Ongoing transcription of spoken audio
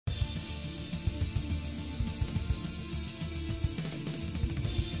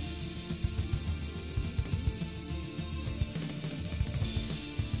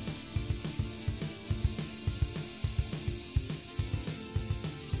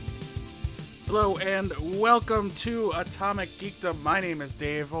Hello and welcome to Atomic Geekdom. My name is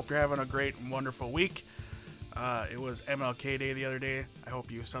Dave. Hope you're having a great and wonderful week. It was MLK Day the other day. I hope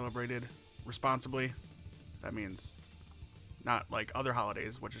you celebrated responsibly. That means not like other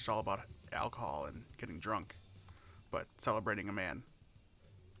holidays, which is all about alcohol and getting drunk, but celebrating a man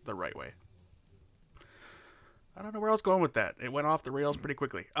the right way. I don't know where I was going with that. It went off the rails pretty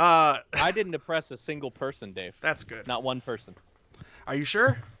quickly. I didn't oppress a single person, Dave. That's good. Not one person. Are you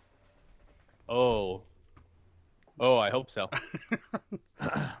sure? Oh, I hope so.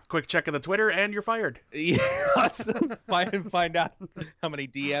 Quick check of the Twitter and you're fired. Yes. Find out how many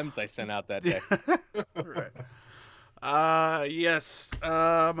DMs I sent out that day. Right. Yes.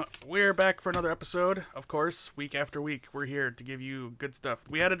 We're back for another episode. Of course, week after week, we're here to give you good stuff.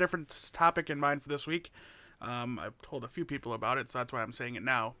 We had a different topic in mind for this week. I've told a few people about it, so that's why I'm saying it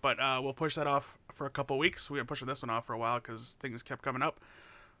now. But we'll push that off for a couple weeks. We've been pushing this one off for a while because things kept coming up,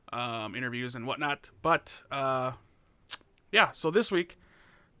 interviews and whatnot. But yeah, so this week,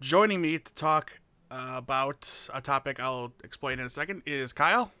 joining me to talk about a topic I'll explain in a second is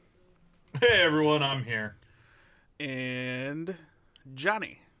Kyle. Hey everyone, I'm here. And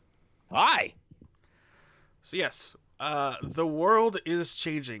Johnny. Hi. So yes, the world is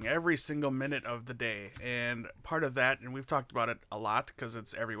changing every single minute of the day, and part of that, and we've talked about it a lot because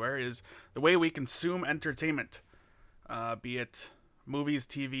it's everywhere, is the way we consume entertainment, be it movies,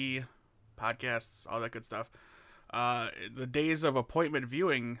 TV, podcasts, all that good stuff. The days of appointment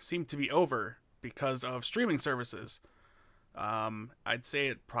viewing seem to be over because of streaming services. I'd say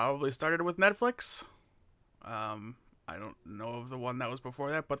it probably started with Netflix. I don't know of the one that was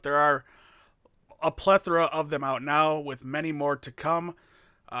before that, but there are a plethora of them out now with many more to come,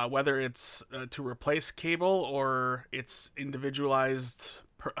 whether it's to replace cable or it's individualized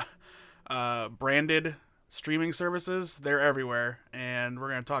branded streaming services. They're everywhere, and we're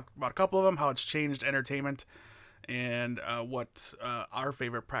going to talk about a couple of them, how it's changed entertainment, and what our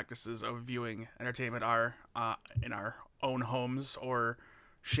favorite practices of viewing entertainment are in our own homes or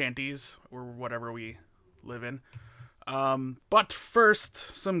shanties or whatever we live in. But first,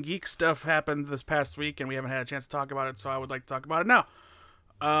 some geek stuff happened this past week, and we haven't had a chance to talk about it, so I would like to talk about it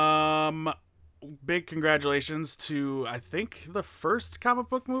now. Big congratulations to, I think, the first comic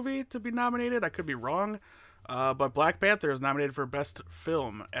book movie to be nominated. I could be wrong, but Black Panther is nominated for Best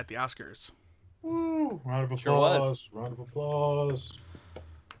Film at the Oscars. Woo! Round of applause. Sure was. Round of applause.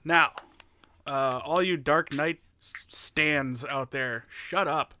 Now, all you Dark Knight stans out there, shut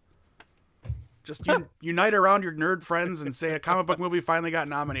up. Just unite around your nerd friends and say a comic book movie finally got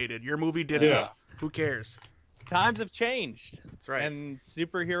nominated. Your movie didn't. Yeah. Who cares? Times have changed. That's right. And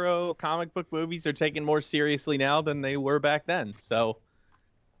superhero comic book movies are taken more seriously now than they were back then. So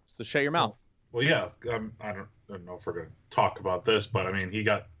shut your mouth. Well, yeah. I don't know if we're gonna talk about this, but I mean,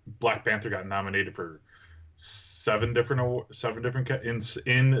 Black Panther got nominated for seven different in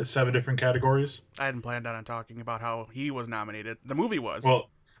 7 different categories. I hadn't planned on talking about how he was nominated. The movie was. Well,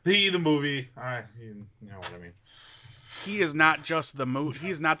 the movie, you know what I mean. He is not just the movie.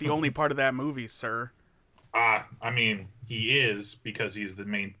 He's not the only part of that movie, sir. I mean, he is because he's the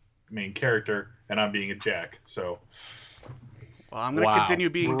main character, and I'm being a Jack. So, Well, I'm gonna continue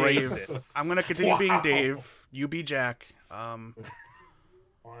being Dave. Racist. I'm gonna continue being Dave. You be Jack. I'm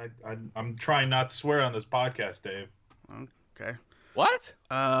trying not to swear on this podcast, Dave. Okay. What?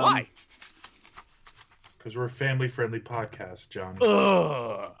 Why? Because we're a family-friendly podcast, John.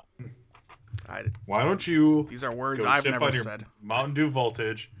 Ugh. Why don't you These are words go I've sip never on your said. Mountain Dew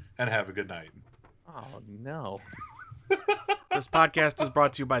Voltage and have a good night? Oh, no. This podcast is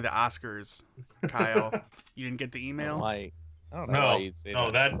brought to you by the Oscars. Kyle, you didn't get the email? I don't know why No, you'd say no,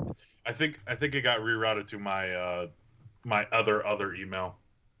 that. I think it got rerouted to my my other email.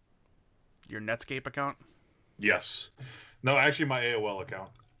 Your Netscape account? Yes. No, actually my AOL account.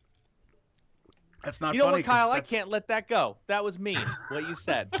 That's not You know funny. what, Kyle? 'cause I that's- can't let that go. That was mean, what you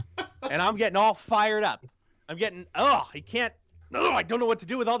said. And I'm getting all fired up. I don't know what to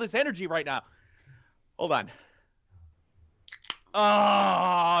do with all this energy right now. Hold on.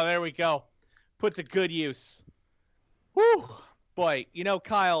 Oh, there we go. Put to good use. Whew. Boy,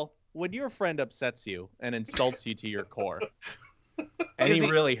 Kyle, when your friend upsets you and insults you to your core, and he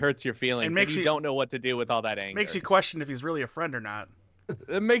really hurts your feelings, and makes you you- don't know what to do with all that anger. Makes you question if he's really a friend or not.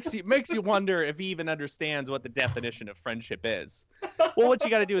 It makes you wonder if he even understands what the definition of friendship is. Well, what you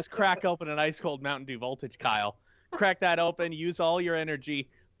got to do is crack open an ice cold Mountain Dew Voltage, Kyle. Crack that open, use all your energy,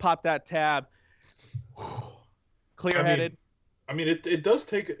 pop that tab. Clear-headed. I mean, it does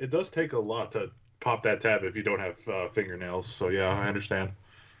take a lot to pop that tab if you don't have fingernails. So yeah, I understand.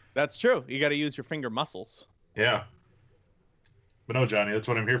 That's true. You got to use your finger muscles. Yeah. But no, Johnny, that's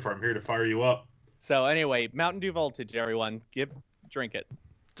what I'm here for. I'm here to fire you up. So anyway, Mountain Dew Voltage, everyone, drink it.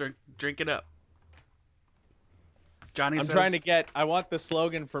 Drink it up. Johnny I'm says, trying to get. I want the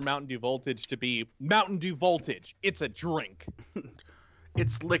slogan for Mountain Dew Voltage to be Mountain Dew Voltage. It's a drink.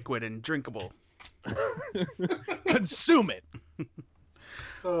 it's liquid and drinkable. Consume it.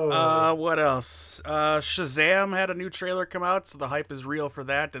 What else? Shazam had a new trailer come out, so the hype is real for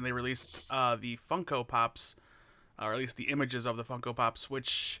that, and they released the Funko Pops, or at least the images of the Funko Pops,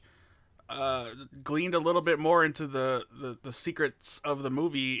 which gleaned a little bit more into the secrets of the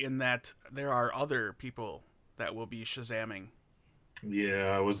movie, in that there are other people that will be Shazamming.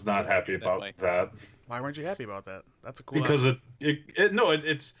 Yeah, I was not happy about that. Why weren't you happy about that? That's a cool. Because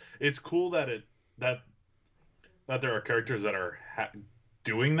it's cool that there are characters that are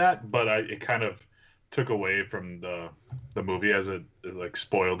doing that, but it kind of took away from the movie, as it like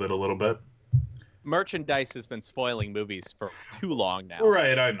spoiled it a little bit. Merchandise has been spoiling movies for too long now.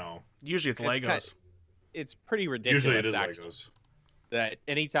 Right, I know. Usually it's Legos. It's pretty ridiculous. Usually it is actually, Legos. that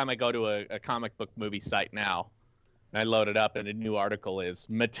anytime I go to a comic book movie site now, and I load it up, and a new article is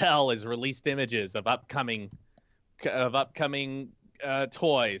Mattel has released images of upcoming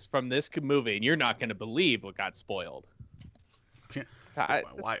toys from this movie, and you're not going to believe what got spoiled.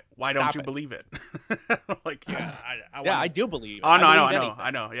 Why don't you believe it? Like, yeah, I do believe it. Oh no,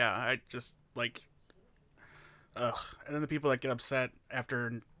 I know. Yeah, I just like, ugh. And then the people that get upset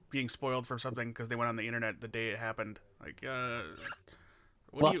after being spoiled for something because they went on the internet the day it happened. Like,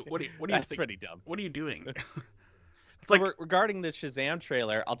 what do you That's think? pretty dumb. What are you doing? It's So like, regarding the Shazam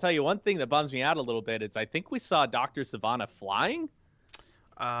trailer, I'll tell you one thing that bums me out a little bit is I think we saw Dr. Sivana flying.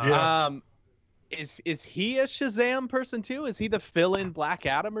 Yeah. Is he a Shazam person too? Is he the fill-in Black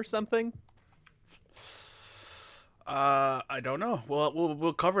Adam or something? I don't know.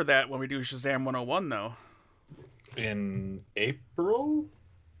 We'll cover that when we do Shazam 101 though. In April?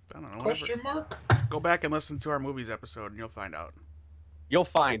 I don't know. Question mark? Go back and listen to our movies episode and you'll find out. You'll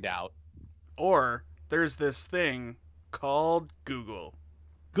find out. Or there's this thing called Google.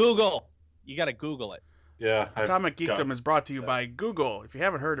 Google. You got to Google it. Yeah. Atomic Geekdom is brought to you by Google. If you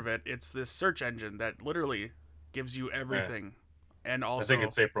haven't heard of it, it's this search engine that literally gives you everything, and also I think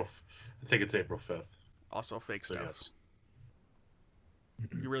it's April 5th. Also fake So stuff. yes.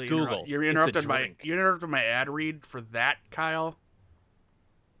 You really Google. you It's a interrupted drink. my ad read for that, Kyle.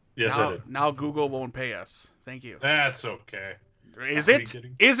 Yes, I did. Now Google won't pay us. Thank you. That's okay. Is Are you it?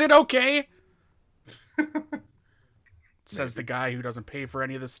 kidding? Is it okay? Says the guy who doesn't pay for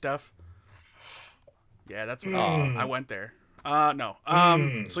any of this stuff. Yeah, that's what I went there. No.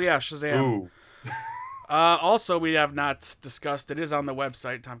 So yeah, Shazam. Ooh. Also, we have not discussed, it is on the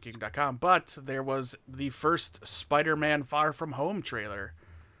website, TomKing.com, but there was the first Spider-Man Far From Home trailer,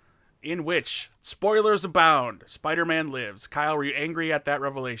 in which, spoilers abound, Spider-Man lives. Kyle, were you angry at that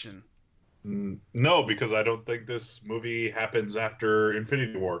revelation? No, because I don't think this movie happens after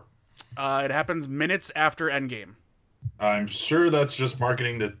Infinity War. It happens minutes after Endgame. I'm sure that's just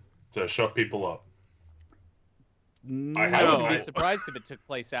marketing to shut people up. No. I wouldn't be surprised if it took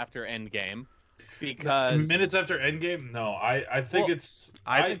place after Endgame, because Minutes after Endgame? No, I think it's...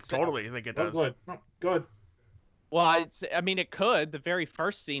 I totally think it does. Go ahead. No, go ahead. Well, I mean, it could. The very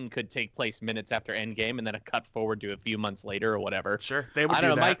first scene could take place minutes after Endgame, and then a cut forward to a few months later or whatever. Sure, they would I do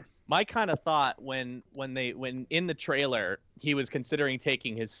don't know. that. My kind of thought when in the trailer he was considering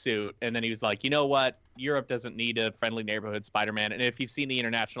taking his suit, and then he was like, you know what, Europe doesn't need a friendly neighborhood Spider-Man. And if you've seen the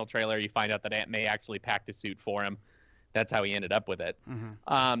international trailer, you find out that Aunt May actually packed a suit for him. That's how he ended up with it.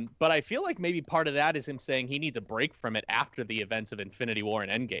 Mm-hmm. But I feel like maybe part of that is him saying he needs a break from it after the events of Infinity War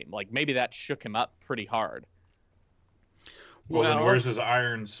and Endgame. Like maybe that shook him up pretty hard. Well, then where's his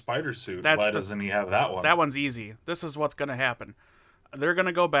Iron Spider suit? Why doesn't he have that one? That one's easy. This is what's going to happen. They're going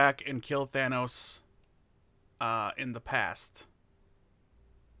to go back and kill Thanos in the past.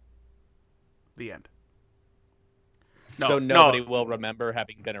 The end. So nobody will remember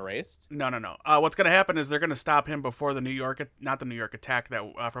having been erased? No. What's going to happen is they're going to stop him before not the New York attack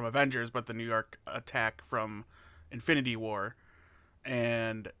that from Avengers, but the New York attack from Infinity War.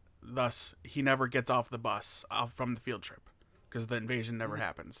 And thus, he never gets off the bus from the field trip because the invasion never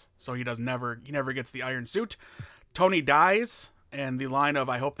happens. So he never gets the iron suit. Tony dies, and the line of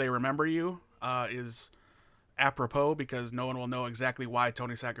 "I hope they remember you" is apropos because no one will know exactly why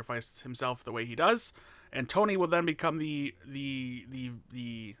Tony sacrificed himself the way he does. And Tony will then become the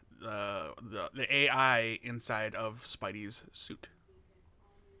AI inside of Spidey's suit.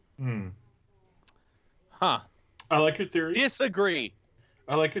 Huh. I like your theory. Disagree.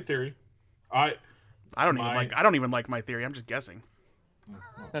 I like your theory. I don't even like my theory. I'm just guessing.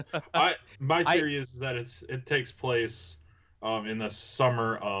 My theory is that it takes place in the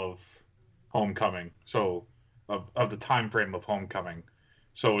summer of Homecoming. So of the time frame of Homecoming.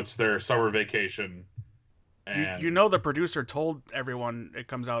 So it's their summer vacation. And You know the producer told everyone it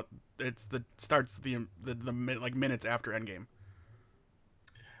comes out. Starts the like minutes after Endgame.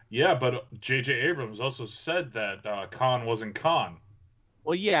 yeah, but J.J. Abrams also said that Khan wasn't Khan.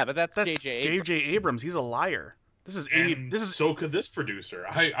 Well, yeah, but that's That's J.J. J.J. Abrams. Abrams. He's a liar. This is Amy. And This is so could this producer.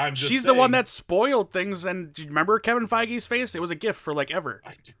 I'm just she's saying, the one that spoiled things. And do you remember Kevin Feige's face? It was a gift for like ever.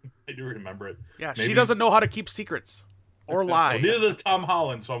 I do remember it. Yeah, Maybe- she doesn't know how to keep secrets or lie. Well, neither does Tom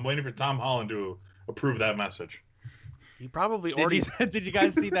Holland, so I'm waiting for Tom Holland to approve that message. He probably Did already. did you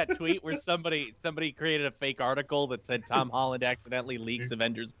guys see that tweet where somebody created a fake article that said Tom Holland accidentally leaks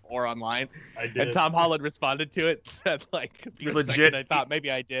Avengers 4 online? I did. And Tom Holland responded to it, said like, You for a legit- second, I thought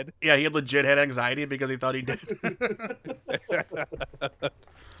maybe I did. Yeah, he legit had anxiety because he thought he did.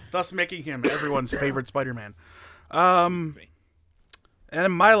 Thus making him everyone's favorite Spider-Man. And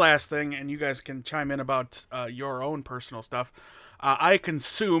my last thing, and you guys can chime in about your own personal stuff. I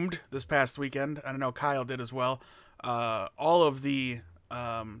consumed this past weekend. I don't know, Kyle did as well. All of the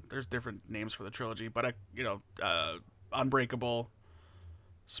there's different names for the trilogy, but Unbreakable,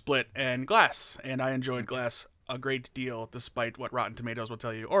 Split, and Glass, and I enjoyed Glass a great deal, despite what Rotten Tomatoes will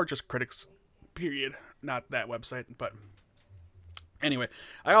tell you, or just critics, period, not that website. But anyway,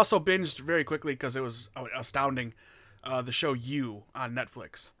 I also binged very quickly because it was astounding. The show You on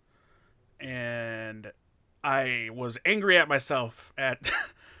Netflix, and I was angry at myself at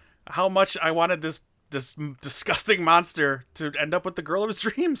how much I wanted this disgusting monster to end up with the girl of his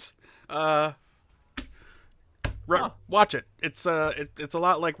dreams. Watch it. It's a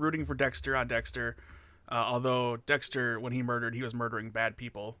lot like rooting for Dexter on Dexter. Although Dexter, when he murdered, he was murdering bad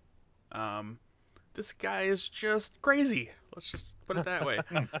people. This guy is just crazy. Let's just put it that way.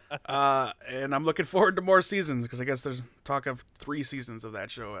 And I'm looking forward to more seasons because I guess there's talk of 3 seasons of that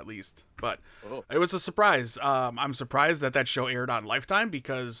show at least. But it was a surprise. I'm surprised that show aired on Lifetime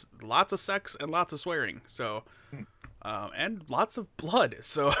because lots of sex and lots of swearing. So, and lots of blood.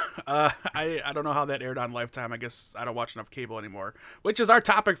 So I don't know how that aired on Lifetime. I guess I don't watch enough cable anymore, which is our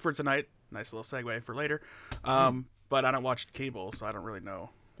topic for tonight. Nice little segue for later. But I don't watch cable, so I don't really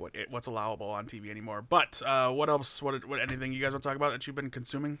know what's allowable on TV anymore. But what else? What anything you guys want to talk about that you've been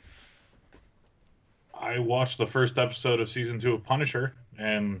consuming? I watched the first episode of season 2 of Punisher,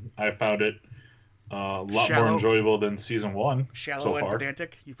 and I found it a lot Shallow. more enjoyable than season 1 Shallow so and far.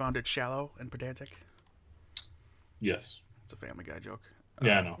 pedantic. You found it shallow and pedantic. Yes. It's a Family Guy joke.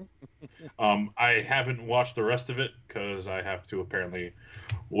 Yeah, I know. I haven't watched the rest of it because I have to apparently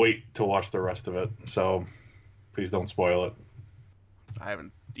wait to watch the rest of it. So please don't spoil it. I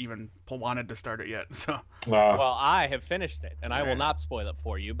haven't even wanted to start it yet. So Well, I have finished it, and I will Alright. not spoil it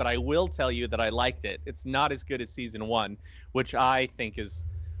for you, but I will tell you that I liked it. It's not as good as season 1, which I think is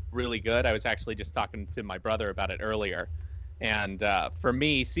really good. I was actually just talking to my brother about it earlier. And for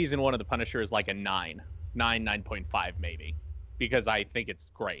me, season 1 of The Punisher is like a 9.5 maybe, because I think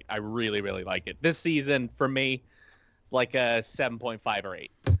it's great. I really, really like it. This season, for me, like a 7.5 or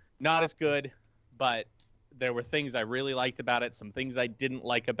 8. Not as good, but there were things I really liked about it, some things I didn't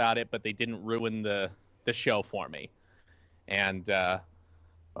like about it, but they didn't ruin the show for me. And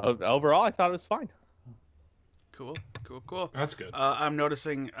overall, I thought it was fine. cool. That's good. I'm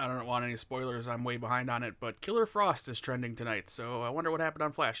noticing. I don't want any spoilers. I'm way behind on it. But Killer Frost is trending tonight. So I wonder what happened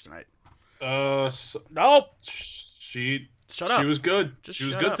on Flash tonight. Nope. She Shut up. She was good. Just she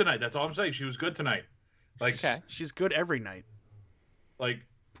was shut good up. tonight. That's all I'm saying. She was good tonight. Like Okay. She's good every night. like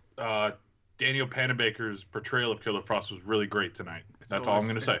Daniel Panabaker's portrayal of Killer Frost was really great tonight. That's all I'm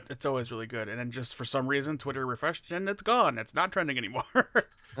going to say. It's always really good. And then just for some reason, Twitter refreshed and it's gone. It's not trending anymore.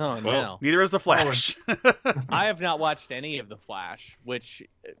 Oh, no. Well, Neither is the Flash. I have not watched any of The Flash, which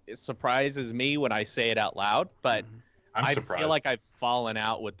surprises me when I say it out loud, but I'm I surprised. feel like I've fallen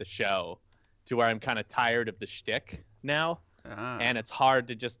out with the show to where I'm kind of tired of the shtick now, Ah. and it's hard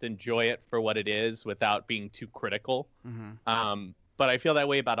to just enjoy it for what it is without being too critical. Mhm. But I feel that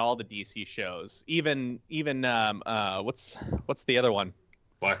way about all the DC shows. Even what's the other one?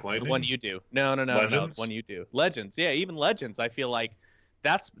 Black Lightning. The one you do. No, the Legends? one you do. Legends. Yeah, even Legends. I feel like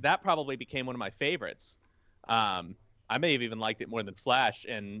that probably became one of my favorites. I may have even liked it more than Flash,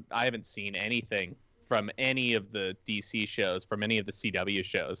 and I haven't seen anything from any of the DC shows, from any of the CW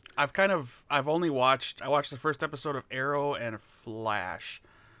shows. I watched the first episode of Arrow and Flash.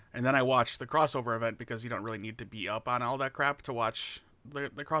 And then I watched the crossover event because you don't really need to be up on all that crap to watch the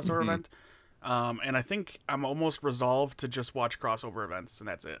crossover event. And I think I'm almost resolved to just watch crossover events, and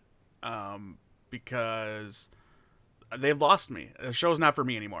that's it. Because they've lost me. The show's not for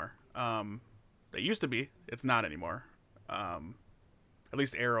me anymore. It used to be. It's not anymore. At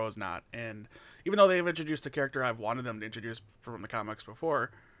least Arrow is not. And even though they've introduced a character I've wanted them to introduce from the comics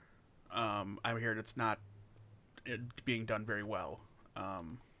before, I'm hearing it's not being done very well.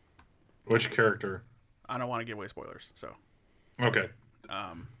 Which character? I don't want to give away spoilers, so. Okay.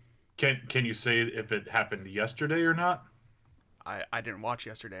 Can you say if it happened yesterday or not? I didn't watch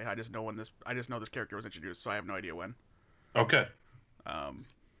yesterday. I just know this character was introduced, so I have no idea when. Okay.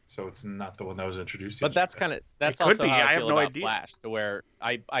 So it's not the one that was introduced. But that's It also could be. how I I have feel no about idea. Flash, to where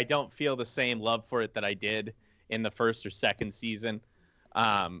I don't feel the same love for it that I did in the first or second season.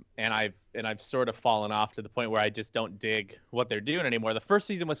 And I've sort of fallen off to the point where I just don't dig what they're doing anymore. The first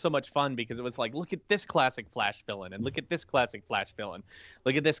season was so much fun because it was like, look at this classic Flash villain, and look at this classic Flash villain,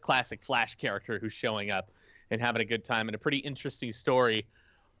 look at this classic Flash character who's showing up and having a good time, and a pretty interesting story,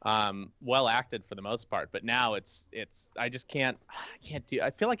 well acted for the most part. But now it's I just can't do. I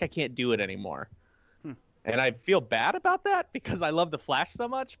feel like I can't do it anymore. And I feel bad about that because I love the Flash so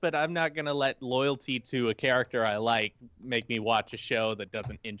much, but I'm not going to let loyalty to a character I like make me watch a show that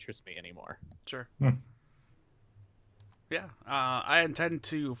doesn't interest me anymore. Sure. Yeah. I intend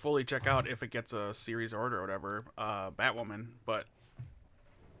to fully check out, if it gets a series order or whatever, Batwoman, but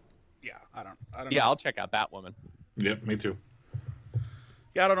yeah, I don't Yeah, know. I'll check out Batwoman. Yep, me too.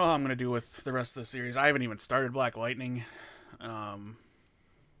 Yeah, I don't know how I'm going to do with the rest of the series. I haven't even started Black Lightning.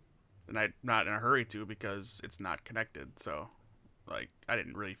 And I'm not in a hurry to, because it's not connected. So, like, I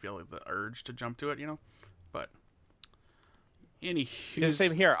didn't really feel the urge to jump to it, But, The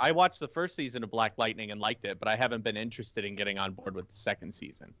same here. I watched the first season of Black Lightning and liked it, but I haven't been interested in getting on board with the second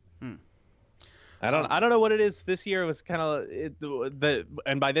season. I don't know what it is. This year was kind of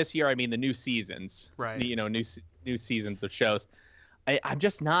and by this year I mean the new seasons, Right? New seasons of shows. I'm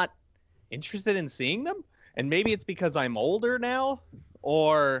just not interested in seeing them, and maybe it's because I'm older now,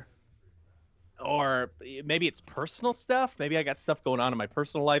 or maybe it's personal stuff. Maybe I got stuff going on in my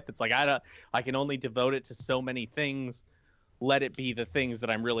personal life that's like I can only devote it to so many things. Let it be the things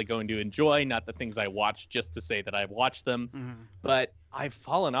that I'm really going to enjoy, not the things I watch just to say that I've watched them. Mm-hmm. But I've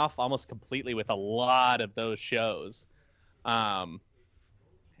fallen off almost completely with a lot of those shows. And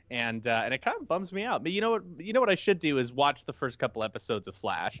it kind of bums me out. But you know what I should do is watch the first couple episodes of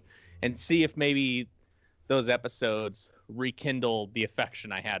Flash and see if maybe those episodes rekindle the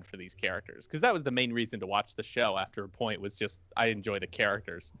affection I had for these characters, because that was the main reason to watch the show. After a point, was just I enjoy the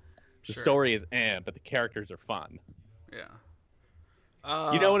characters. The Sure. story is but the characters are fun. Yeah.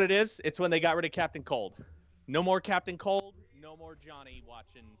 You know what it is? It's when they got rid of Captain Cold. No more Captain Cold. No more Johnny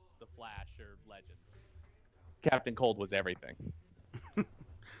watching The Flash or Legends. Captain Cold was everything.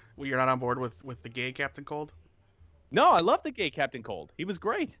 Well, you're not on board with the gay Captain Cold? No, I love the gay Captain Cold. He was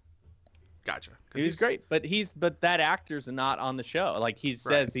great. Gotcha. 'Cause He was great, but that actor's not on the show. Like he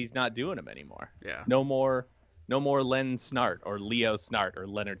says, Right. he's not doing them anymore. Yeah. No more Len Snart or Leo Snart or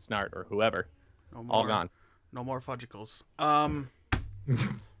Leonard Snart or whoever. No All more- gone. No more fudgicles.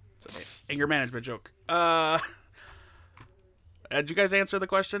 It's an anger management joke. Did you guys answer the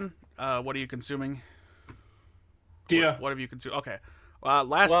question? What are you consuming? Yeah. What have you consumed? Okay.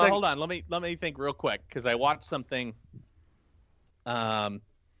 Last Well, thing. hold on. Let me think real quick, because I watched something. What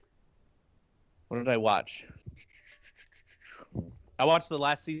did I watch? I watched the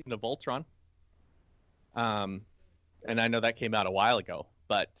last season of Voltron. And I know that came out a while ago,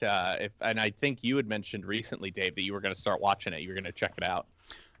 but and I think you had mentioned recently, Dave, that you were going to start watching it. You were going to check it out.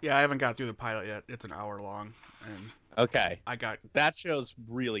 Yeah, I haven't got through the pilot yet. It's an hour long, and Okay, I got that show's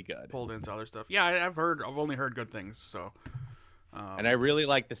really good. pulled into other stuff. Yeah, I've only heard good things. So. And I really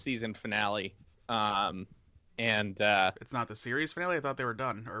like the season finale. It's not the series finale. I thought they were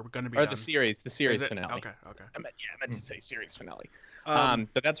done or going to be Or done. the series Is it? finale. Okay. I meant to say series finale. Um,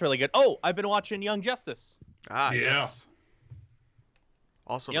 But that's really good. Oh, I've been watching Young Justice. Yeah. Yes.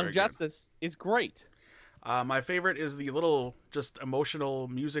 Also, Young very Justice is great. good. My favorite is the little just emotional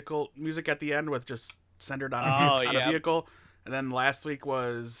music at the end with just centered on a yeah. vehicle. And then last week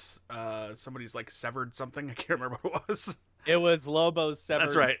was somebody's like severed something. I can't remember what it was. It was Lobo's severed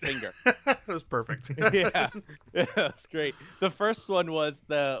That's right. finger. It was perfect. Yeah, that's great. The first one was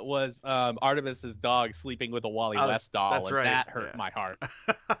Artemis's dog sleeping with a Wally Oh, West doll, that's and right, that hurt yeah. my heart.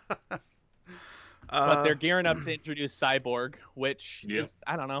 But Uh, they're gearing up to introduce Cyborg, which Yeah. is,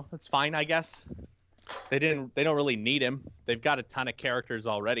 I don't know, that's fine, I guess. They don't really need him. They've got a ton of characters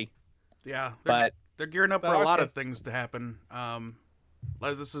already. yeah, But they're gearing up but for a lot okay. of things to happen.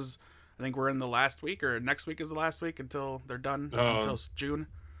 This is, I think we're in the last week, or next week is the last week until they're done until June.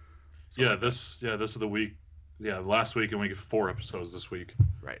 Something Yeah, like this is the week. Yeah, last week, and we get 4 episodes this week. that.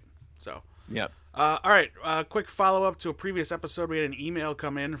 Right. So. yep. All right. Quick follow up to a previous episode. We had an email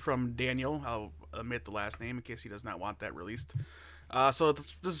come in from Daniel. omit the last name in case he does not want that released. So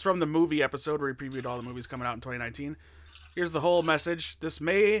this is from the movie episode where we previewed all the movies coming out in 2019. Here's the whole message. This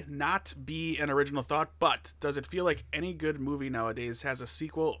may not be an original thought, but does it feel like any good movie nowadays has a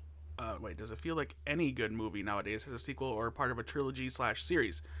sequel? Does it feel like any good movie nowadays has a sequel or part of a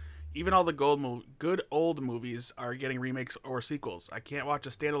trilogy/series? Even all the good old movies are getting remakes or sequels. I can't watch a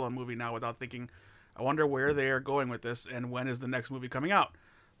standalone movie now without thinking, I wonder where they are going with this and when is the next movie coming out.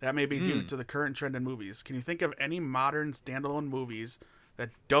 That may be due to the current trend in movies. Can you think of any modern standalone movies that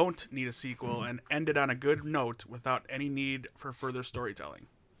don't need a sequel and ended on a good note without any need for further storytelling?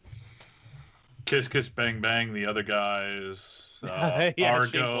 Kiss Kiss Bang Bang, The Other Guys, Yeah,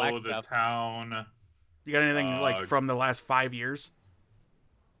 Shane Black Argo, The stuff. Town. You got anything like from the last 5 years?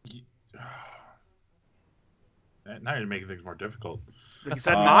 Now you're making things more difficult. You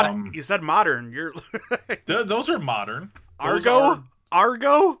said modern. You said modern. You're Those are modern. Those Argo. are-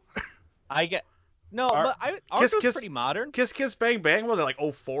 Argo. I get no, but Argo's pretty modern. Kiss Kiss Bang Bang was it like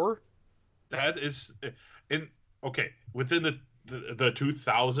 04? That is within the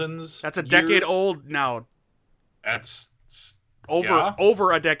 2000s. That's a decade old now. That's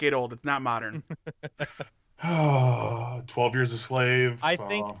Over a decade old. It's not modern. 12 Years a Slave. I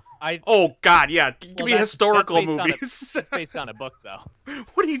think Oh God, yeah. Give me that's historical based on movies. It's based on a book, though.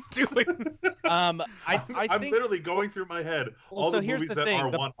 What are you doing? I'm I'm literally going through my head Well, all so the here's movies the that thing,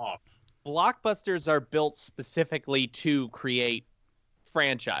 are the- one-off. Blockbusters are built specifically to create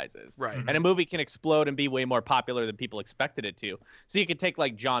franchises. Right. And a movie can explode and be way more popular than people expected it to. So you could take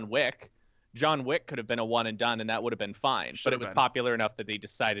like John Wick. John Wick could have been a one and done, and that would have been fine. Should but it have was been. popular enough that they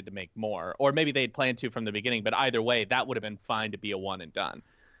decided to make more. Or maybe they'd planned to from the beginning, but either way, that would have been fine to be a one and done.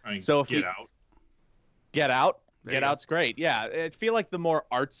 I mean, So if Get we- Out. Get Out. There you Get go. Out's great. Yeah. I feel like the more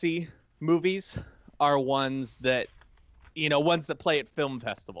artsy movies are ones that, ones that play at film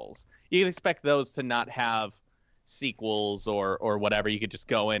festivals. You can expect those to not have sequels or whatever. You could just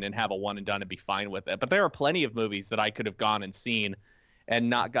go in and have a one and done and be fine with it. But there are plenty of movies that I could have gone and seen and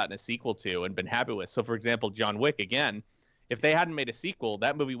not gotten a sequel to and been happy with. So, for example, John Wick, again, if they hadn't made a sequel,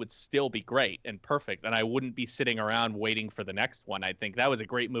 that movie would still be great and perfect, and I wouldn't be sitting around waiting for the next one. I think that was a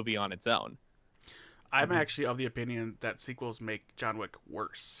great movie on its own. I'm actually of the opinion that sequels make John Wick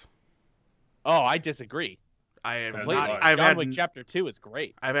worse. Oh, I disagree. I have That's not. why. I've John had. Wick Chapter 2 is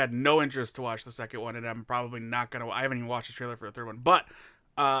great. I've had no interest to watch the second one, and I'm probably not gonna. I haven't even watched the trailer for the third one. But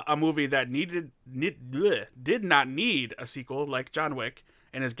a movie that did not need a sequel, like John Wick,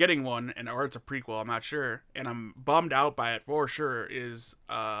 and is getting one, or it's a prequel. I'm not sure, and I'm bummed out by it for sure. Is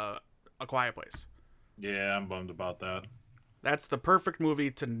A Quiet Place. Yeah, I'm bummed about that. That's the perfect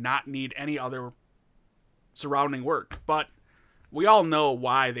movie to not need any other surrounding work. But we all know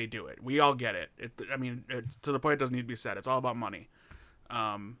why they do it. We all get it. It's to the point it doesn't need to be said. It's all about money.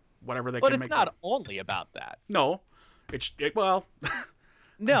 Whatever they But can it's make. not only about that. No, well,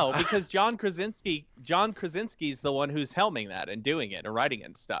 No, because John Krasinski's the one who's helming that and doing it and writing it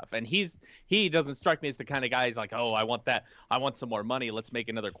and stuff. And he doesn't strike me as the kind of guy who's like, oh, I want that. I want some more money. Let's make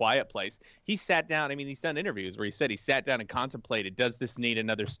another Quiet Place. He sat down. I mean, he's done interviews where he said he sat down and contemplated, does this need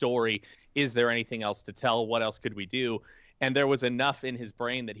another story? Is there anything else to tell? What else could we do? And there was enough in his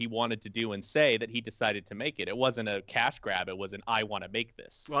brain that he wanted to do and say that he decided to make it. It wasn't a cash grab. It was an I want to make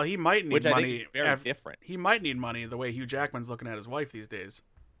this, well, he might need which I money. think is very different. He might need money the way Hugh Jackman's looking at his wife these days.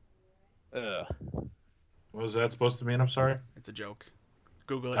 Ugh. What was that supposed to mean? I'm sorry. It's a joke.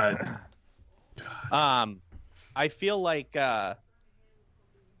 Google it. I feel like I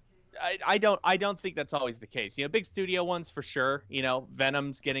don't think that's always the case. Big studio ones for sure.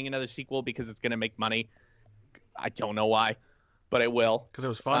 Venom's getting another sequel because it's going to make money. I don't know why, but it will. Because it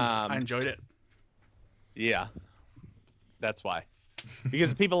was fun. I enjoyed it. Yeah, that's why.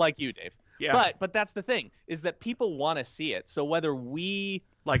 Because of people like you, Dave. Yeah. But that's the thing, is that people want to see it. So whether we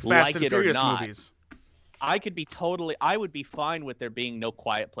Like Fast and it or Furious not, movies. I would be fine with there being no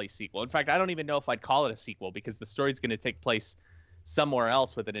Quiet Place sequel. In fact, I don't even know if I'd call it a sequel because the story's going to take place somewhere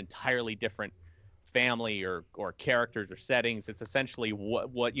else with an entirely different family or characters or settings. It's essentially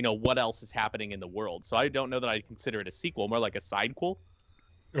what else is happening in the world. So I don't know that I'd consider it a sequel, more like a sidequel.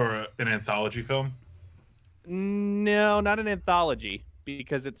 Or an anthology film. No, not an anthology,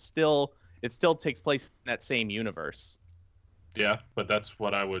 because it still takes place in that same universe. Yeah, but that's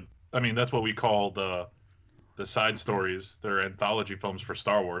what that's what we call the side stories. They're anthology films for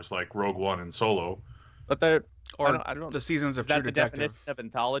Star Wars, like Rogue One and Solo. But they're Or I don't the seasons of is that True the Detective. definition of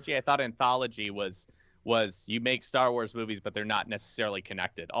anthology? I thought anthology was you make Star Wars movies, but they're not necessarily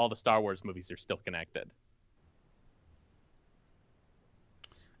connected. All the Star Wars movies are still connected.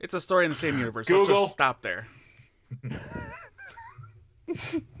 It's a story in the same universe. Let's Google. just stop there.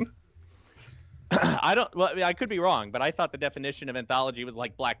 I don't. Well, I mean, I could be wrong, but I thought the definition of anthology was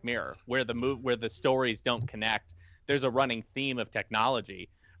like Black Mirror, where the stories don't connect. There's a running theme of technology,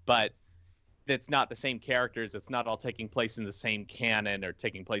 but it's not the same characters. It's not all taking place in the same canon or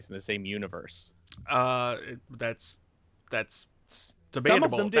taking place in the same universe. That's Some debatable.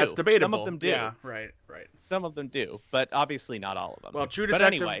 of them do. That's debatable. Some of them do. Yeah, right. Some of them do, but obviously not all of them. Well, True But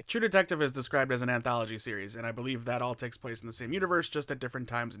Detective. anyway, True Detective is described as an anthology series, and I believe that all takes place in the same universe, just at different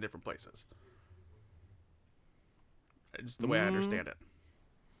times and different places. It's the way I understand it.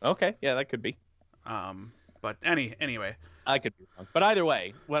 okay, yeah, that could be. But anyway, I could be wrong. But either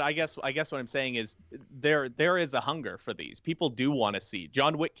way, what I guess what I'm saying is there is a hunger for these. People do want to see.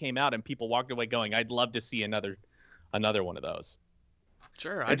 John Wick came out and people walked away going, "I'd love to see another one of those."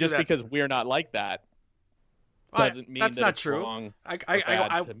 sure. And just because we're not like that doesn't mean that's that not it's true. wrong. I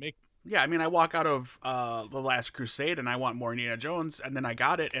To make. yeah, I mean, I walk out of The Last Crusade and I want more Indiana Jones, and then I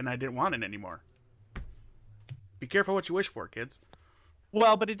got it and I didn't want it anymore. Be careful what you wish for, kids.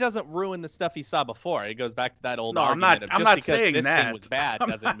 Well, but it doesn't ruin the stuff he saw before. It goes back to that old No, I'm argument not- of I'm just not because saying this that. thing was bad I'm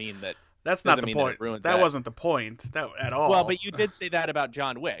doesn't not- mean that. That's not Doesn't the mean that it point. ruins That that. wasn't the point at all. Well, but you did say that about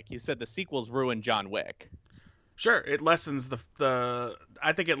John Wick. You said the sequels ruined John Wick. Sure, it lessens the.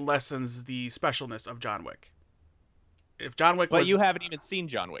 I think it lessens the specialness of John Wick. If John Wick But was, you haven't even seen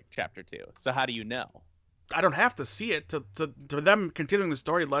John Wick Chapter 2, so how do you know? I don't have to see it to them continuing the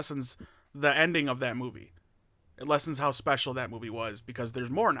story lessens the ending of that movie. It lessens how special that movie was because there's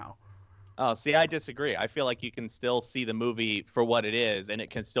more now. Oh, see, I disagree. I feel like you can still see the movie for what it is, and it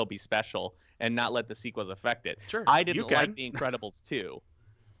can still be special and not let the sequels affect it. Sure, I you didn't can. like The Incredibles 2.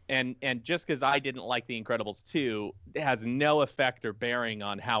 And just because I didn't like The Incredibles 2, it has no effect or bearing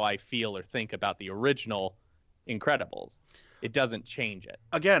on how I feel or think about the original Incredibles. It doesn't change it.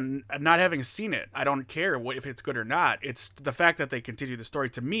 Again, not having seen it, I don't care if it's good or not. It's the fact that they continue the story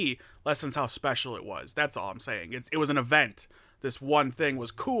to me lessens how special it was. That's all I'm saying. It was an event. This one thing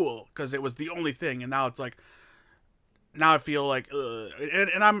was cool because it was the only thing, and now it's like, now I feel like,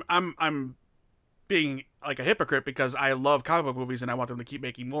 and I'm being like a hypocrite because I love comic book movies and I want them to keep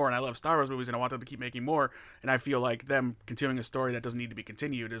making more, and I love Star Wars movies and I want them to keep making more, and I feel like them continuing a story that doesn't need to be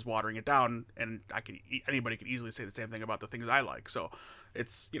continued is watering it down, and anybody could easily say the same thing about the things I like. So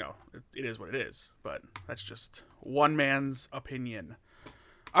it's, it is what it is, but that's just one man's opinion.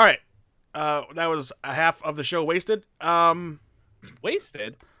 All right, that was a half of the show wasted.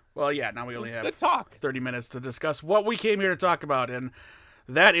 Wasted? Well, yeah, now we only have Good talk. 30 minutes to discuss what we came here to talk about, and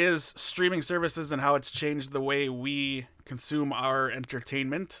that is streaming services and how it's changed the way we consume our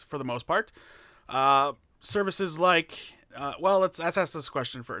entertainment for the most part. Services like, let's ask this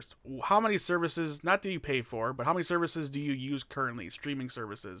question first. How many services, not do you pay for, but how many services do you use currently? Streaming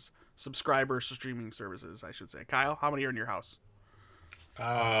services, subscribers to streaming services, I should say. Kyle, how many are in your house?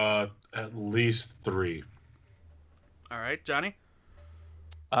 At least 3. All right, Johnny?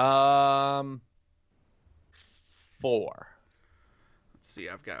 4. Let's see,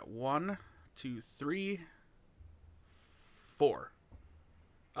 I've got 1, 2, 3, 4.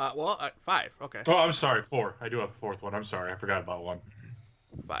 5. Okay. Oh, I'm sorry, 4. I do have a 4th one. I'm sorry, I forgot about 1.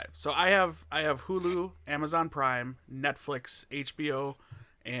 5. So I have Hulu, Amazon Prime, Netflix, HBO,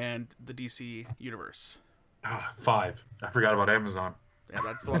 and the DC Universe. 5. I forgot about Amazon. Yeah,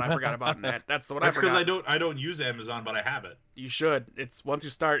 that's the one I forgot about. That's the one That's I because forgot. I don't use Amazon, but I have it. You should. It's once you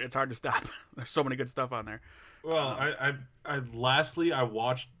start, it's hard to stop. There's so many good stuff on there. Well, lastly I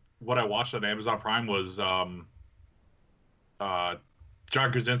watched on Amazon Prime was John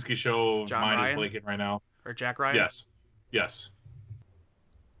Krasinski show. John Mine Ryan? is blanking right now. Or Jack Ryan. Yes.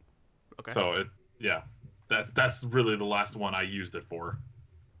 Okay. So that's really the last one I used it for.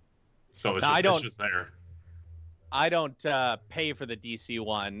 So it's, Now, it's just there. I don't pay for the DC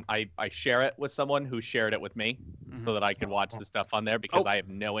one. I share it with someone who shared it with me so that I can watch the stuff on there because I have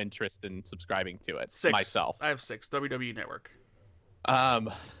no interest in subscribing to it 6 myself. I have 6. WWE Network.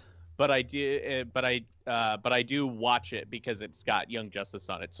 But I do, but I do watch it because it's got Young Justice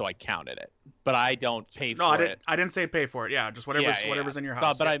on it, so I counted it. But I don't pay for it. I didn't say pay for it. Yeah, just whatever's in your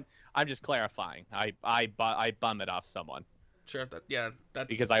house. So, but I'm just clarifying. I bum it off someone sure. That's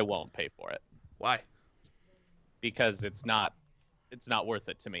because I won't pay for it why. because it's not worth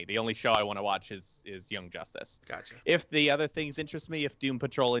it to me. The only show I want to watch is Young Justice. Gotcha. If the other things interest me, if Doom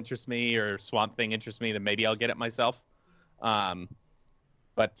Patrol interests me or Swamp Thing interests me, then maybe I'll get it myself.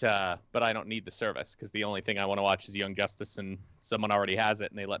 But I don't need the service because the only thing I want to watch is Young Justice, and someone already has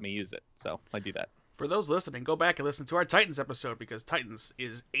it and they let me use it, so I do that. For those listening, go back and listen to our Titans episode because Titans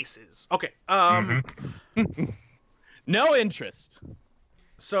is aces. Okay. No interest.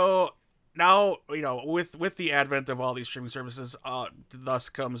 So now, with the advent of all these streaming services, thus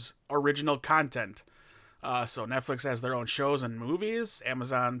comes original content. So Netflix has their own shows and movies.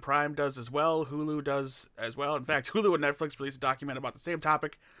 Amazon Prime does as well. Hulu does as well. In fact, Hulu and Netflix released a document about the same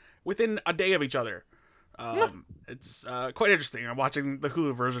topic within a day of each other. It's quite interesting. I'm watching the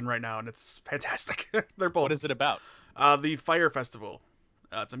Hulu version right now, and it's fantastic. They're both. What is it about? The Fire Festival.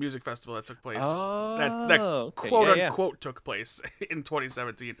 It's a music festival that took place. Oh, that okay. quote Yeah, unquote took place in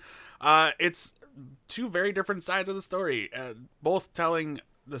 2017. It's two very different sides of the story, both telling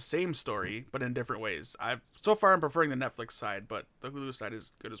the same story but in different ways. I'm preferring the Netflix side, but the Hulu side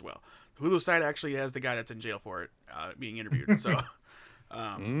is good as well. The Hulu side actually has the guy that's in jail for it being interviewed. So,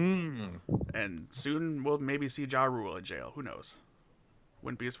 and soon we'll maybe see Ja Rule in jail. Who knows?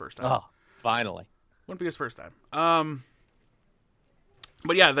 Wouldn't be his first time. Oh, finally. Wouldn't be his first time.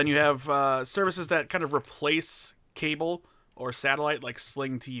 But yeah, then you have services that kind of replace cable or satellite, like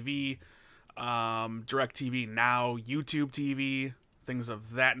Sling TV, DirecTV Now, YouTube TV, things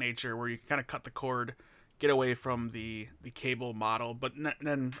of that nature, where you can kind of cut the cord, get away from the cable model. But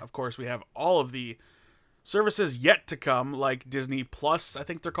then, of course, we have all of the services yet to come, like Disney Plus, I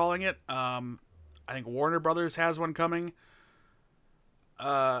think they're calling it. I think Warner Brothers has one coming.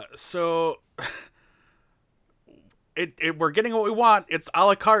 So... we're getting what we want. It's a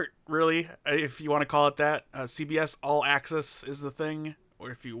la carte, really, if you want to call it that. CBS All Access is the thing,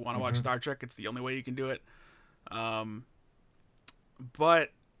 or if you want to watch Star Trek, it's the only way you can do it. But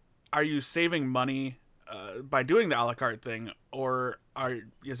are you saving money by doing the a la carte thing, or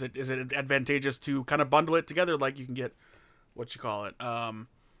is it advantageous to kind of bundle it together, like you can get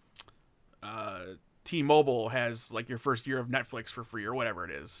T-Mobile has like your first year of Netflix for free or whatever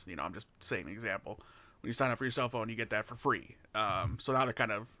it is. I'm just saying an example. When you sign up for your cell phone, you get that for free. So now they're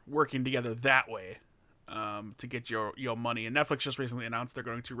kind of working together that way to get your money. And Netflix just recently announced they're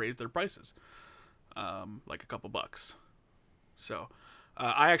going to raise their prices, like a couple bucks. So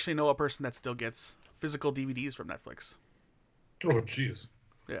I actually know a person that still gets physical DVDs from Netflix. Oh, jeez.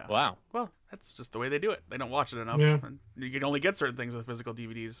 Yeah. Wow. Well, that's just the way they do it. They don't watch it enough. Yeah. And you can only get certain things with physical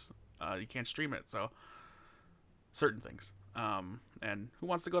DVDs. You can't stream it. So certain things. And who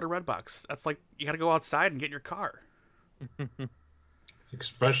wants to go to Redbox? That's like you got to go outside and get in your car.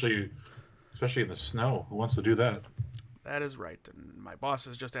 Especially in the snow. Who wants to do that? That is right. And my boss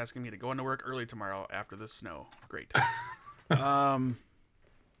is just asking me to go into work early tomorrow after the snow. Great.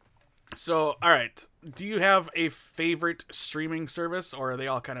 So, all right. Do you have a favorite streaming service, or are they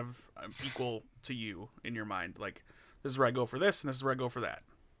all kind of equal to you in your mind? Like, this is where I go for this, and this is where I go for that.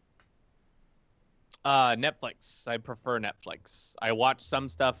 Netflix. I prefer Netflix. I watch some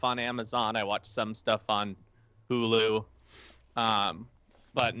stuff on Amazon. I watch some stuff on Hulu.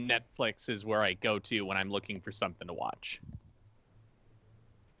 But Netflix is where I go to when I'm looking for something to watch.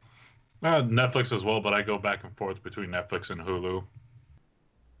 Netflix as well, but I go back and forth between Netflix and Hulu.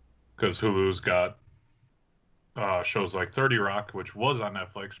 Because Hulu's got shows like 30 Rock, which was on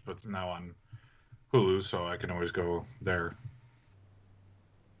Netflix, but it's now on Hulu, so I can always go there.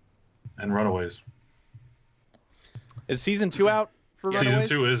 And Runaways. Is season 2 out for Runaways?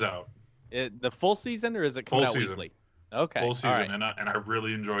 Season 2 is out. The full season, or is it coming out season. weekly? Okay. Full season, all right. and I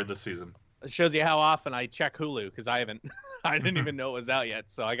really enjoyed the season. It shows you how often I check Hulu, because I didn't even know it was out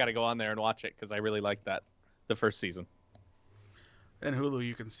yet, so I got to go on there and watch it, because I really liked the first season. And Hulu,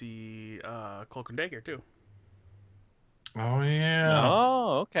 you can see Cloak and Dagger too. Oh yeah.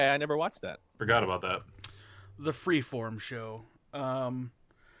 Oh, okay. I never watched that. Forgot about that. The Freeform show.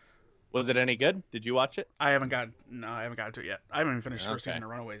 Was it any good? Did you watch it? I haven't gotten to it yet. I haven't even finished the first season of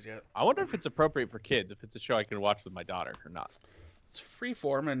Runaways yet. I wonder if it's appropriate for kids, if it's a show I can watch with my daughter or not. It's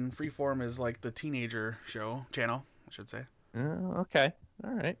Freeform, and Freeform is like the teenager channel, I should say. Okay.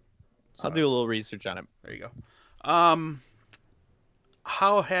 All right. So, I'll do a little research on it. There you go.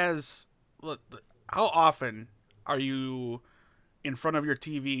 How often are you in front of your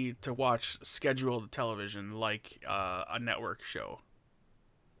TV to watch scheduled television like a network show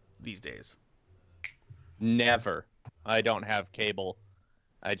these days? Never. I don't have cable.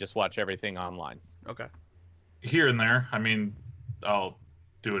 I just watch everything online. Okay. Here and there. I mean, I'll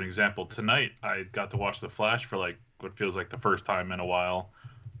do an example. Tonight, I got to watch The Flash for like what feels like the first time in a while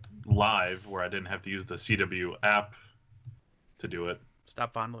live, where I didn't have to use the CW app to do it.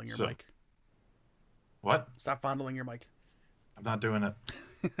 Stop fondling your mic. What? Stop fondling your mic. I'm not doing it.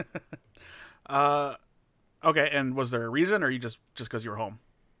 Okay, and was there a reason, or you just because you were home?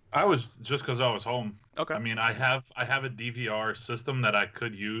 I was just because I was home. Okay. I mean, I have a DVR system that I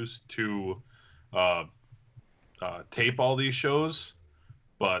could use to tape all these shows,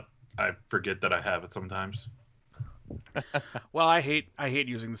 but I forget that I have it sometimes. Well, I hate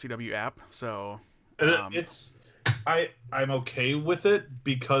using the CW app, so I'm okay with it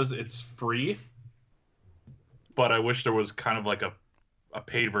because it's free, but I wish there was kind of like a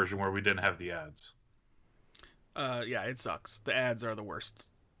paid version where we didn't have the ads. Yeah, it sucks. The ads are the worst.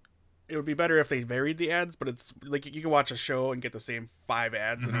 It would be better if they varied the ads, but it's like you can watch a show and get the same 5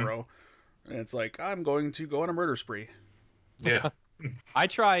 ads in a row, and it's like, I'm going to go on a murder spree. Yeah. I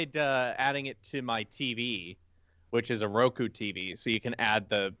tried adding it to my TV, which is a Roku TV, so you can add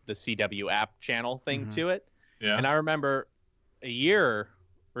the CW app channel thing to it. Yeah. And I remember a year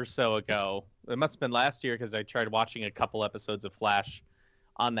or so ago, it must have been last year, because I tried watching a couple episodes of Flash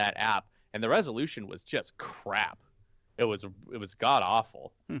on that app, and the resolution was just crap. It was god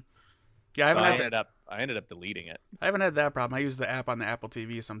awful. Yeah, I ended up deleting it. I haven't had that problem. I use the app on the Apple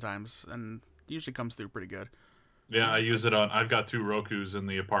TV sometimes, and it usually comes through pretty good. Yeah, I use it on. I've got 2 Rokus in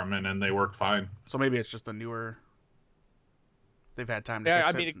the apartment, and they work fine. So maybe it's just a newer. They've had time to Yeah,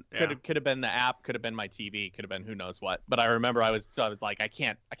 fix I mean, it could have been the app, could have been my TV, could have been who knows what. But I remember I was like, I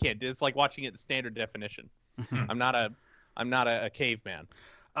can't. It's like watching it in standard definition. I'm not a caveman.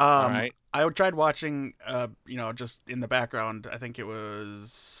 All right. I tried watching, just in the background. I think it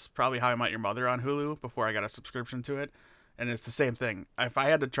was probably How I Met Your Mother on Hulu before I got a subscription to it, and it's the same thing. If I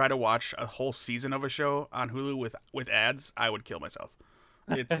had to try to watch a whole season of a show on Hulu with ads, I would kill myself.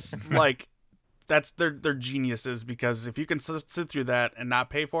 It's like they're geniuses, because if you can sit through that and not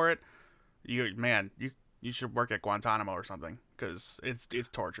pay for it, you should work at Guantanamo or something, because it's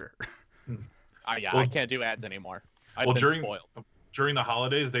torture. I can't do ads anymore. I've been spoiled. During the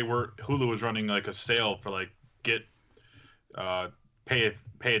holidays, Hulu was running like a sale for like pay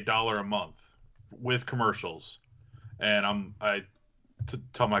 $1 a month with commercials, and I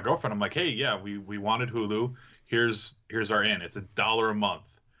tell my girlfriend, I'm like, hey, yeah, we wanted Hulu. Here's our in. It's $1 a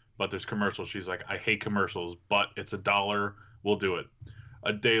month, but there's commercials. She's like, I hate commercials, but it's $1. We'll do it.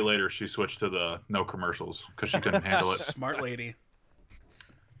 A day later, she switched to the no commercials because she couldn't handle it. Smart lady.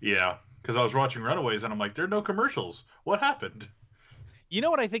 Yeah, because I was watching Runaways, and I'm like, there are no commercials. What happened? You know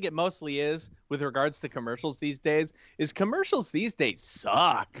what I think it mostly is with regards to commercials these days? Is commercials these days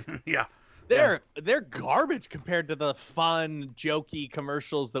suck. Yeah. They're garbage compared to the fun, jokey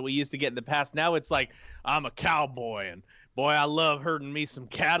commercials that we used to get in the past. Now it's like, I'm a cowboy, and boy, I love herding me some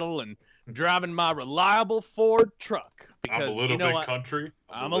cattle and driving my reliable Ford truck. Because, I'm a little bit country.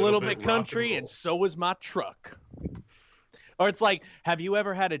 I'm a little bit country, and so is my truck. Or it's like, have you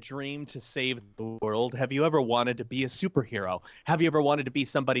ever had a dream to save the world? Have you ever wanted to be a superhero? Have you ever wanted to be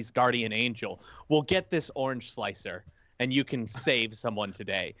somebody's guardian angel? Well, get this orange slicer, and you can save someone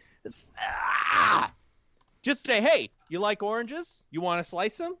today. Just say, hey, you like oranges? You want to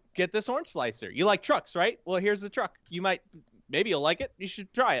slice them? Get this orange slicer. You like trucks, right? Well, here's the truck. Maybe you'll like it. You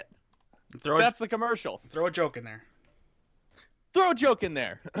should try it. That's the commercial. Throw a joke in there. Throw a joke in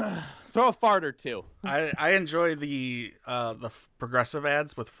there. Throw a fart or two. I enjoy the progressive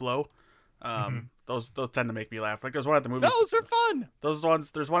ads with Flo. Those tend to make me laugh. Like there's one at the movie. Those are fun.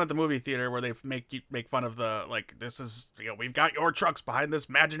 There's one at the movie theater where they make fun of the, like, this is, we've got your trucks behind this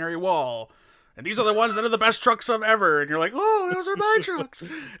imaginary wall, and these are the ones that are the best trucks of ever. And you're like, oh, those are my trucks.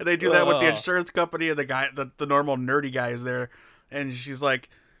 And they do that with the insurance company, and the guy, the normal nerdy guy is there, and she's like.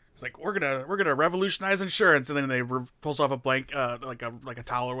 It's like, we're gonna revolutionize insurance, and then they pulls off a blank like a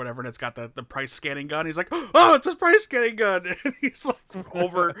towel or whatever, and it's got the price scanning gun. He's like, oh, it's a price scanning gun, and he's like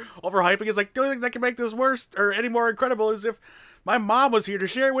overhyping. He's like, the only thing that can make this worse or any more incredible is if my mom was here to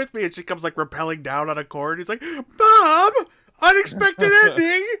share with me. And she comes like rappelling down on a cord. He's like, Mom, unexpected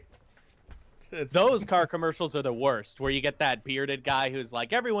ending. Those car commercials are the worst, where you get that bearded guy who's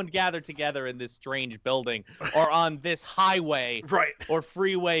like, everyone gather together in this strange building or on this highway right. or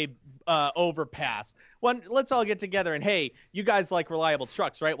freeway overpass. Let's all get together and, hey, you guys like reliable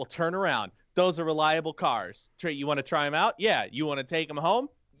trucks, right? Well, turn around. Those are reliable cars. You want to try them out? Yeah. You want to take them home?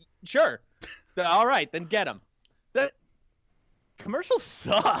 Sure. All right, then get them. The commercials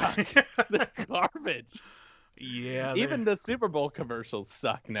suck. They're garbage. Yeah. Even the Super Bowl commercials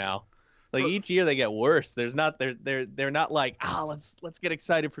suck now. Like each year they get worse. They're not like, let's get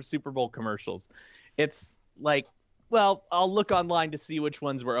excited for Super Bowl commercials. It's like, well, I'll look online to see which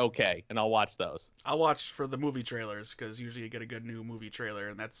ones were okay, and I'll watch those. I'll watch for the movie trailers, because usually you get a good new movie trailer,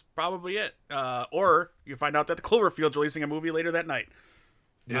 and that's probably it. Or you find out that the Cloverfield's releasing a movie later that night.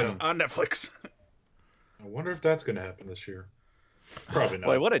 Yeah. On Netflix. I wonder if that's going to happen this year. Probably not.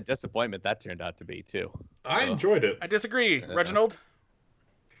 Boy, what a disappointment that turned out to be, too. I enjoyed it. I disagree, Reginald.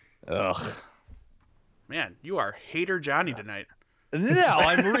 Ugh. Man, you are hater Johnny tonight. No,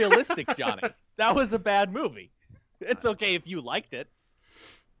 I'm realistic, Johnny. That was a bad movie. It's okay if you liked it,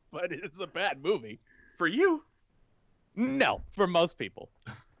 but it's a bad movie. For you. No, for most people.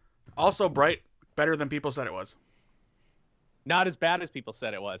 Also, Bright, better than people said it was. Not as bad as people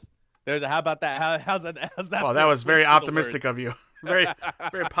said it was. There's a how about that? How's that? Well, that was very optimistic of you. Very,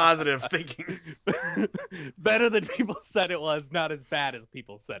 very positive thinking. Better than people said it was, not as bad as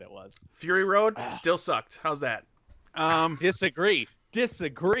people said it was. Fury Road still sucked. How's that? Disagree.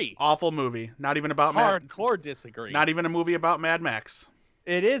 Awful movie. Not even about Hardcore disagree. Not even a movie about Mad Max.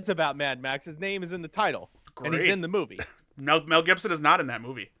 It is about Mad Max. His name is in the title. Great. And he's in the movie. Mel Gibson is not in that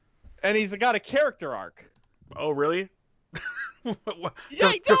movie. And he's got a character arc. Oh, really?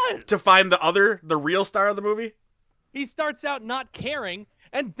 Yeah, he does! To find the real star of the movie? He starts out not caring,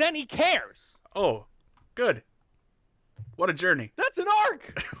 and then he cares. Oh, good. What a journey. That's an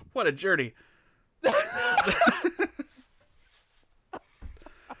arc! What a journey.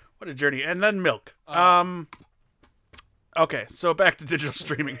 What a journey. And then Milk. Okay, so back to digital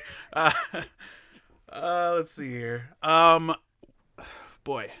streaming. Let's see here.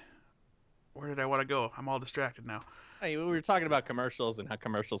 Boy, where did I want to go? I'm all distracted now. Hey, we were talking about commercials and how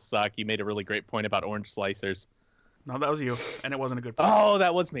commercials suck. You made a really great point about orange slicers. No, that was you, and it wasn't a good point. Oh,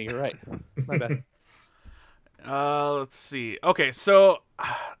 that was me. You're right. My bad. Let's see. Okay, so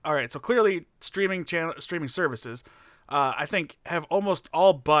all right, so clearly streaming services, I think have almost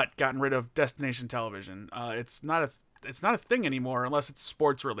all but gotten rid of destination television. It's not a thing anymore unless it's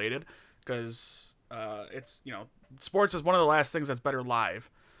sports related, because it's sports is one of the last things that's better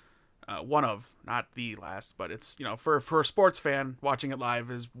live. One of, not the last, but it's for a sports fan, watching it live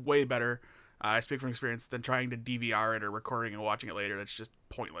is way better. I speak from experience than trying to DVR it or recording and watching it later. That's just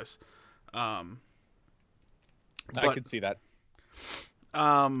pointless. I could see that.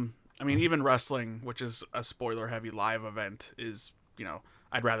 I mean, even wrestling, which is a spoiler-heavy live event, is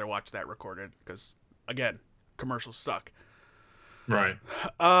I'd rather watch that recorded because, again, commercials suck. Right.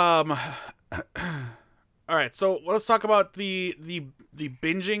 All right, so let's talk about the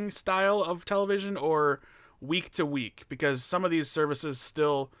binging style of television or week to week, because some of these services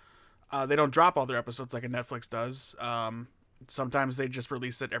still they don't drop all their episodes like a Netflix does. Sometimes they just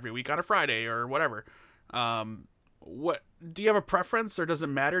release it every week on a Friday or whatever. What do you have a preference, or does it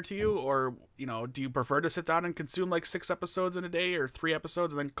matter to you, or do you prefer to sit down and consume like 6 episodes in a day or 3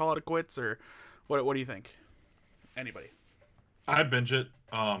 episodes and then call it a quits, or what do you think? Anybody? I binge it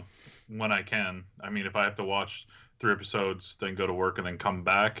when I can. I mean, if I have to watch 3 episodes, then go to work and then come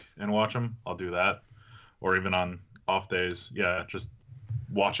back and watch them, I'll do that. Or even on off days, just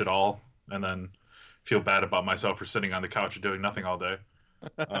watch it all and then feel bad about myself for sitting on the couch and doing nothing all day.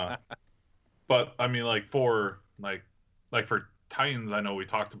 But I mean, like for Titans, I know we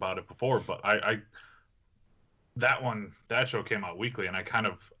talked about it before, but that show came out weekly, and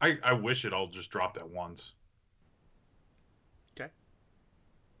I wish it all just dropped at once.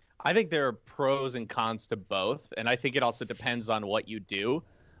 I think there are pros and cons to both, and I think it also depends on what you do.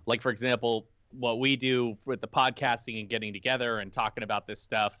 Like, for example, what we do with the podcasting and getting together and talking about this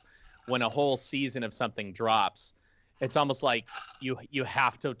stuff, when a whole season of something drops, it's almost like you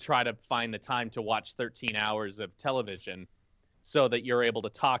have to try to find the time to watch 13 hours of television so that you're able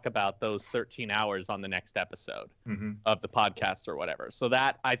to talk about those 13 hours on the next episode of the podcast or whatever. So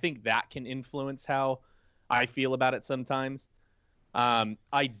that, I think that can influence how I feel about it sometimes. I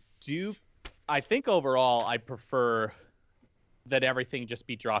think overall I prefer that everything just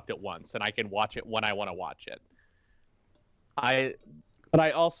be dropped at once and I can watch it when I want to watch it. But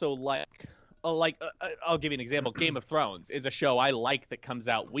I also like I'll give you an example. Game of Thrones is a show I like that comes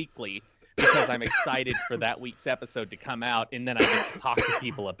out weekly because I'm excited for that week's episode to come out, and then I get to talk to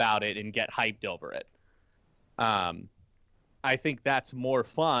people about it and get hyped over it. I think that's more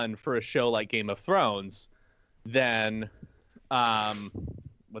fun for a show like Game of Thrones than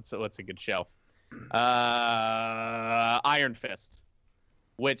what's a good show? Iron Fist,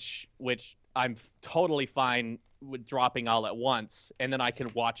 which I'm totally fine with dropping all at once, and then I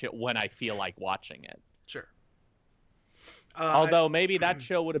can watch it when I feel like watching it. Sure. Although maybe that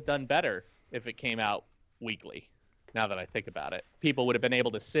show would have done better if it came out weekly. Now that I think about it, people would have been able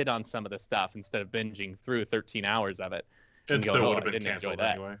to sit on some of the stuff instead of binging through 13 hours of it. It still would have been canceled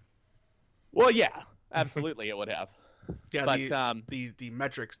anyway. Well, yeah, absolutely, it would have. Yeah, but the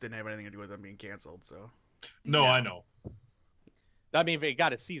metrics didn't have anything to do with them being canceled. So. No, yeah. I know. I mean, it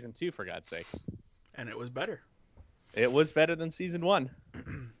got a season 2 for God's sake. And it was better. It was better than season 1.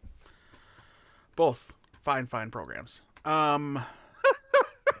 Both fine programs.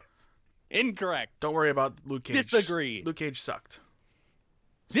 Incorrect. Don't worry about Luke Cage. Disagree. Luke Cage sucked.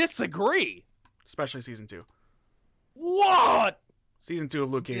 Disagree. Especially season 2. What? Season 2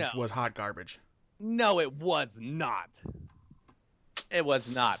 of Luke Cage was hot garbage. No, it was not. It was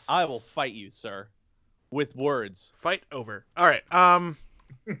not. I will fight you, sir. with words. Fight over. All right. How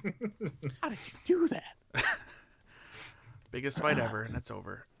did you do that? Biggest fight ever, and it's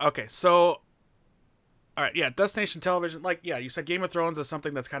over. Okay, so all right, yeah, Destination Television. Like, yeah, you said Game of Thrones is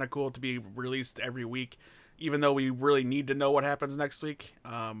something that's kind of cool to be released every week, even though we really need to know what happens next week.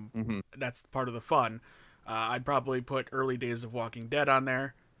 That's part of the fun. I'd probably put early days of Walking Dead on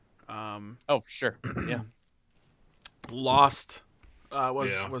there. Oh, for sure. Yeah. Lost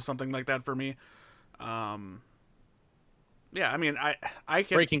was something like that for me. Yeah, I mean, I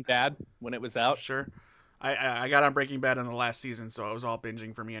can Breaking Bad when it was out. sure. I got on Breaking Bad in the last season, so it was all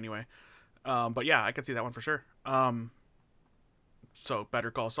binging for me anyway. But yeah, I could see that one for sure. So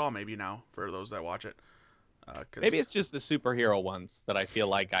Better Call Saul maybe now for those that watch it. 'Cause, Maybe it's just the superhero ones that I feel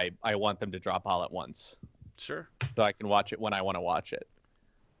like I want them to drop all at once, sure. so I can watch it when I want to watch it.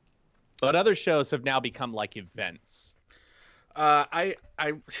 But other shows have now become like events. I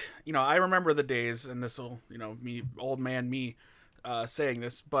remember the days, and this will, me, old man me, saying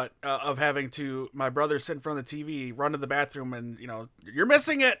this, but of having my brother sit in front of the TV, run to the bathroom, and you're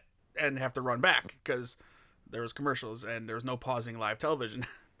missing it, and have to run back because there was commercials and there was no pausing live television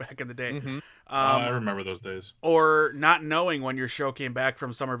back in the day. I remember those days. Or not knowing when your show came back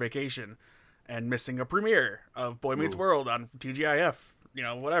from summer vacation and missing a premiere of Boy Meets World on TGIF,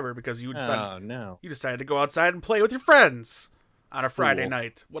 whatever, because you decided to go outside and play with your friends on a Friday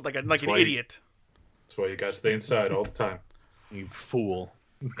night. What, like an idiot? That's why you gotta stay inside all the time. You fool.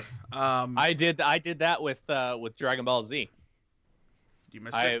 I did that with Dragon Ball Z. You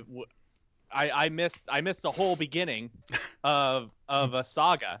missed it. I missed the whole beginning of a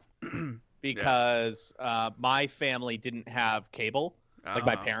saga because my family didn't have cable, like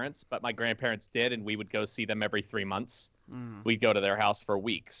my parents, but my grandparents did, and we would go see them every 3 months. We'd go to their house for a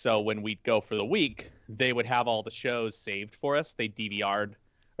week. So when we'd go for the week, they would have all the shows saved for us. They DVR'd,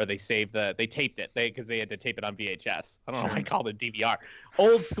 or they taped it, because they had to tape it on VHS. I don't know why I called it DVR.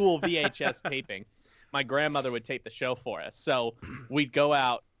 Old school VHS taping. My grandmother would tape the show for us. So we'd go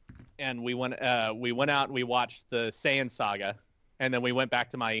out, and we went out and we watched the Saiyan saga, and then we went back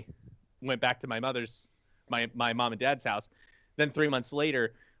to my mother's, my mom and dad's house. Then 3 months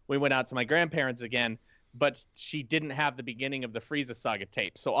later, we went out to my grandparents again, but she didn't have the beginning of the Frieza saga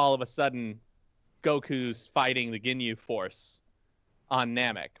tape. So all of a sudden, Goku's fighting the Ginyu Force on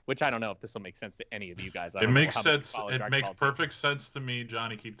Namek, which I don't know if this will make sense to any of you guys. It makes sense. It makes perfect sense to me,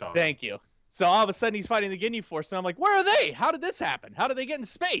 Johnny. Keep talking. Thank you. So all of a sudden he's fighting the Ginyu Force, and I'm like, where are they? How did this happen? How did they get in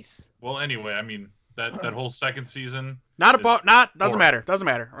space? Well, anyway, I mean that whole second season. Doesn't matter. Doesn't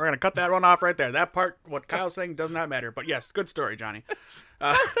matter. We're gonna cut that one off right there. That part, what Kyle's saying, does not matter. But yes, good story, Johnny.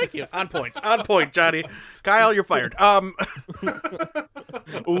 Thank you. On point, Johnny. Kyle, you're fired.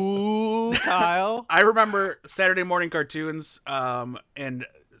 Ooh, Kyle. I remember Saturday morning cartoons, and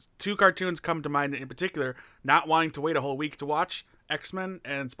two cartoons come to mind in particular. Not wanting to wait a whole week to watch X-Men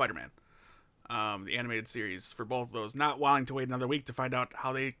and Spider-Man. The animated series for both of those, not wanting to wait another week to find out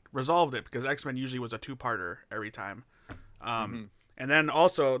how they resolved it, because X-Men usually was a 2-parter every time. And then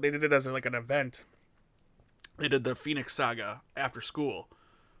also they did it as an event. They did the Phoenix Saga after school,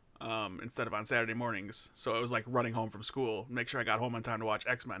 instead of on Saturday mornings. So it was like running home from school, make sure I got home on time to watch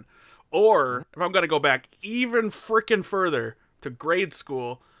X-Men. Or if I'm going to go back even freaking further to grade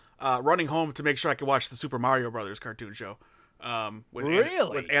school, running home to make sure I could watch the Super Mario Brothers cartoon show.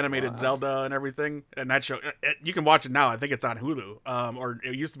 With animated Zelda and everything, and that show you can watch it now. I think it's on Hulu, or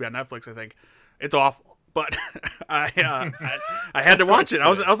it used to be on Netflix. I think it's awful, but I had to watch it. I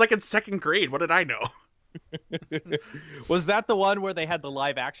was like in 2nd grade. What did I know? Was that the one where they had the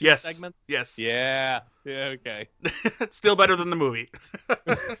live action segment? Yes. Yeah. Okay. Still better than the movie.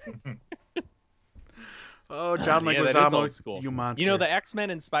 Oh, John Leguizamo, you monster. You know, the X-Men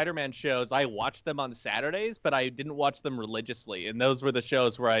and Spider-Man shows, I watched them on Saturdays, but I didn't watch them religiously. And those were the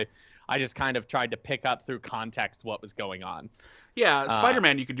shows where I just kind of tried to pick up through context what was going on. Yeah,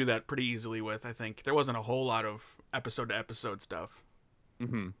 Spider-Man you could do that pretty easily with, I think. There wasn't a whole lot of episode-to-episode stuff.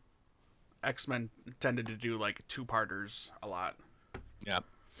 Mm-hmm. X-Men tended to do 2-parters a lot. Yeah.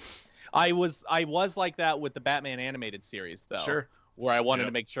 I was like that with the Batman animated series, though. Sure. Where I wanted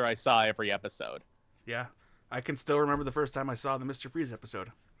to make sure I saw every episode. Yeah. I can still remember the first time I saw the Mr. Freeze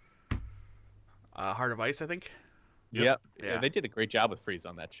episode. Heart of Ice, I think. Yep. Yeah, they did a great job with Freeze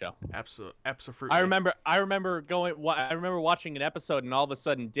on that show. Absolutely. I remember watching an episode, and all of a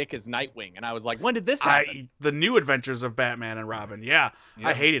sudden Dick is Nightwing, and I was like, when did this happen? The New Adventures of Batman and Robin. Yeah.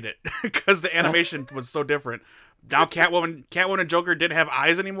 I hated it because the animation was so different. Now Catwoman and Joker didn't have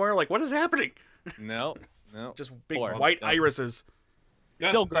eyes anymore. Like, what is happening? No. Just big white irises. Yeah,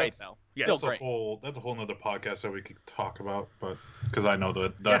 still great though. Yes. Still great. That's a whole nother podcast that we could talk about, but because I know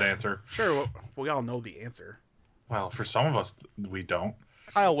that answer. Sure, We all know the answer. Well, for some of us, we don't.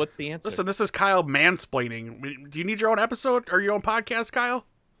 Kyle, what's the answer? Listen, this is Kyle mansplaining. Do you need your own episode or your own podcast, Kyle?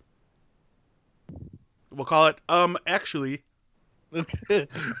 We'll call it, actually.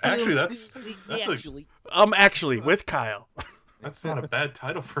 Actually, that's Actually, with Kyle. that's not a bad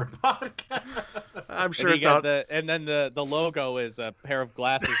title for a podcast. I'm sure and it's out. and then the logo is a pair of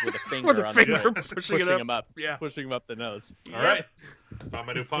glasses with a finger With a on finger the nose, pushing it him up. Yeah. Pushing him up the nose. All right, on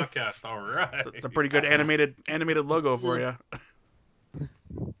my new podcast. All right, It's a pretty good animated logo for you.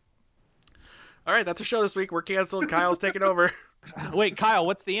 All right, that's a show this week. We're canceled. Kyle's taking over. Wait, Kyle,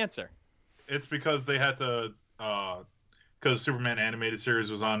 what's the answer? It's because they had to, because Superman animated series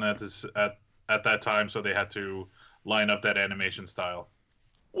was on at that time, so they had to line up that animation style.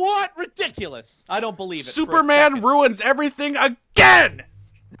 What? Ridiculous! I don't believe it. Superman ruins everything again.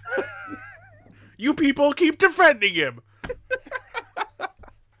 You people keep defending him.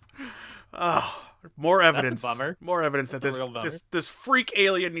 Oh, more evidence. That's a bummer. More evidence that That's a real bummer. this freak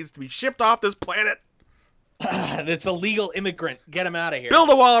alien needs to be shipped off this planet. It's a legal immigrant. Get him out of here. Build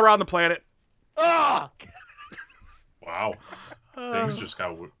a wall around the planet. Ah! Wow, things just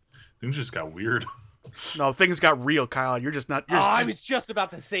got weird. No, things got real, Kyle. You're just not. I was just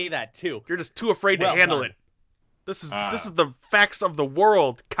about to say that too. You're just too afraid to handle done. it. This is the facts of the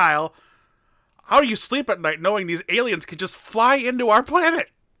world, Kyle. How do you sleep at night knowing these aliens could just fly into our planet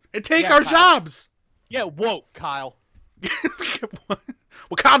and take our Kyle. jobs? Yeah, woke, Kyle.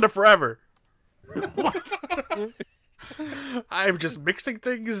 Wakanda forever. I'm just mixing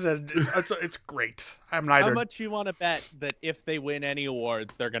things, and it's great. I'm neither. How much you want to bet that if they win any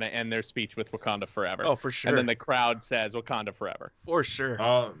awards, they're going to end their speech with Wakanda forever? Oh, for sure. And then the crowd says Wakanda forever. For sure.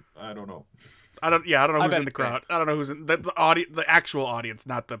 I don't know. I don't know I who's bet in the it's great. crowd. I don't know who's in the audience, the actual audience,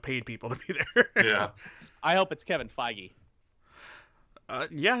 not the paid people to be there. Yeah. I hope it's Kevin Feige.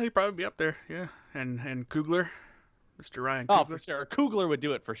 Yeah, he'd probably be up there. Yeah, and Coogler, Mr. Ryan. Oh, Coogler. for sure. Coogler would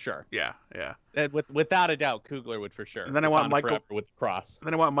do it for sure. Yeah, yeah. And without a doubt, Coogler would for sure. And then I want Wakanda Michael- forever with the cross.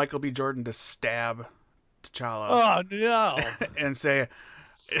 Then I want Michael B. Jordan to stab T'Challa Oh no! and say,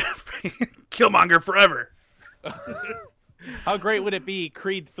 "Killmonger forever." How great would it be?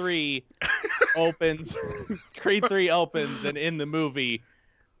 Creed 3 opens. Creed 3 opens, and in the movie,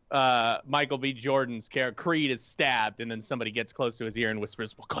 Michael B. Jordan's character Creed is stabbed, and then somebody gets close to his ear and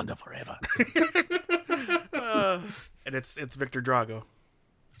whispers, "Wakanda forever." And it's Victor Drago.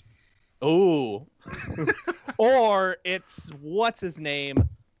 Ooh. Or it's what's his name,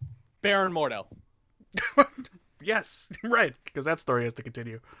 Baron Mordo. Yes, right, because that story has to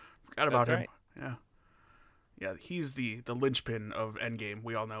continue. Forgot about That's him. right. Yeah, he's the linchpin of Endgame.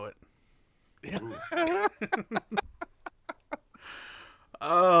 We all know it.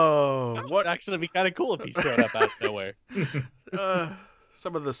 Oh, What what? actually be kind of cool if he showed up out of nowhere.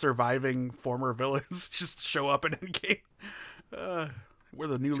 Some of the surviving former villains just show up in Endgame. We're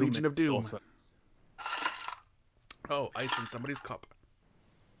the new Legion of Doom. Oh, ice in somebody's cup.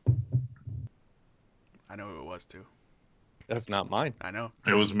 I know who it was too. That's not mine. I know.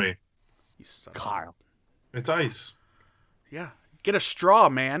 It was me. You son of a- Carl. It's ice. Yeah. Get a straw,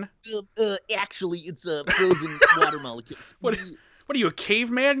 man. Actually, it's a frozen water molecule. What are you, a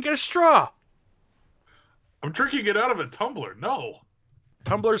caveman? Get a straw. I'm drinking it out of a tumbler. No.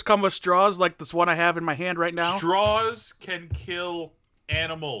 Tumblers come with straws like this one I have in my hand right now. Straws can kill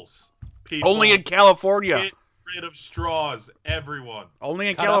animals. People, Only in California. get rid of straws. Everyone. Only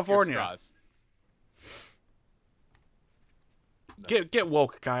in Cut up your California. straws. Get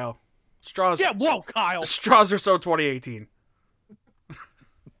woke, Kyle. Straws. Yeah, whoa, Kyle. Straws are so 2018.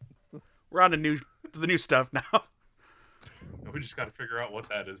 We're on the new stuff now. We just got to figure out what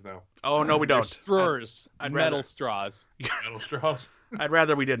that is now. Oh no, we They're don't. straws. I'd Metal rather- straws. Metal straws. I'd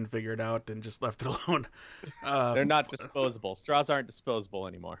rather we didn't figure it out than just left it alone. They're not disposable. Straws aren't disposable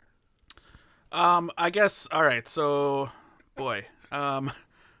anymore. I guess. All right. So, boy,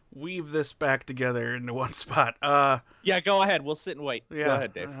 weave this back together into one spot. Yeah, go ahead. We'll sit and wait. Yeah. Go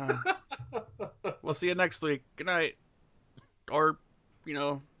ahead, Dave. We'll see you next week. Good night. Or,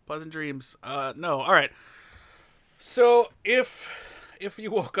 pleasant dreams. No. All right. So if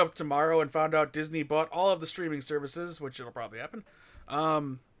you woke up tomorrow and found out Disney bought all of the streaming services, which it'll probably happen.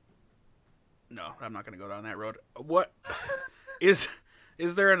 No, I'm not going to go down that road. What is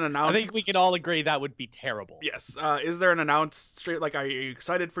there an I announcement? think we can all agree that would be terrible. Yes. Is there an announced straight? Like, are you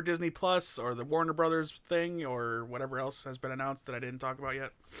excited for Disney Plus or the Warner Brothers thing or whatever else has been announced that I didn't talk about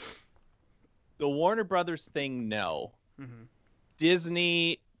yet? The Warner Brothers thing, no. Mm-hmm.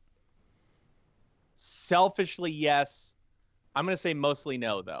 Disney, selfishly, yes. I'm going to say mostly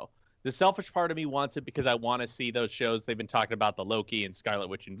no, though. The selfish part of me wants it because I want to see those shows. They've been talking about the Loki and Scarlet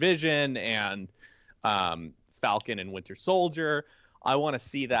Witch and Vision and Falcon and Winter Soldier. I want to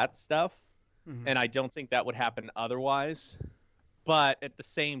see that stuff, and I don't think that would happen otherwise. But at the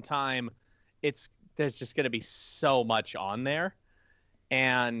same time, there's just going to be so much on there,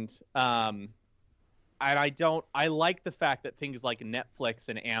 and I like the fact that things like Netflix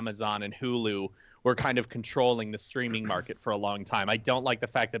and Amazon and Hulu were kind of controlling the streaming market for a long time. I don't like the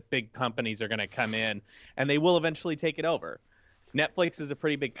fact that big companies are going to come in and they will eventually take it over. Netflix is a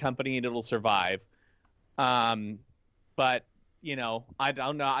pretty big company and it'll survive. But you know, I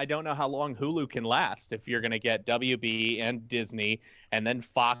don't know how long Hulu can last if you're going to get WB and Disney and then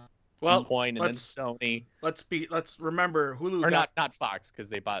Fox Point and then Sony. Let's remember Hulu not Fox because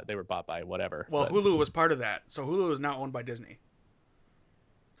they were bought by whatever. Well, Hulu was part of that. So Hulu is now owned by Disney.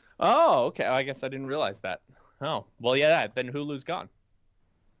 Oh, okay. I guess I didn't realize that. Oh, well, yeah. Then Hulu's gone.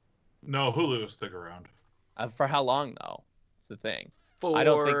 No, Hulu will stick around. For how long though? It's the thing. Forever. I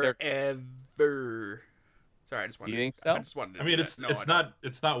don't think they're. Sorry, I just wanted. You think so? I just wanted. I mean, it's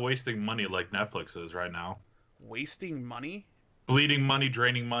not wasting money like Netflix is right now. Wasting money. Bleeding money,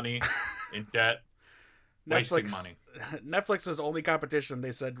 draining money, in debt. Wasting Netflix, money. Netflix's only competition,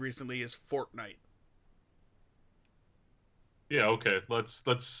 they said recently, is Fortnite. Yeah, okay. Let's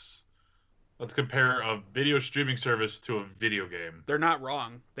compare a video streaming service to a video game. They're not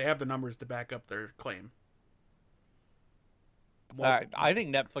wrong. They have the numbers to back up their claim. Well, I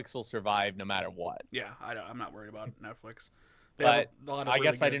think Netflix will survive no matter what. Yeah, I'm not worried about Netflix. But I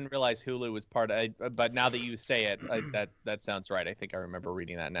guess I didn't realize Hulu was part of it. But now that you say it, that sounds right. I think I remember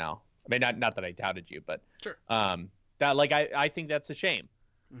reading that now. I mean, not that I doubted you, but sure. I think that's a shame.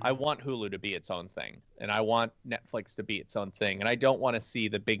 Mm-hmm. I want Hulu to be its own thing, and I want Netflix to be its own thing, and I don't want to see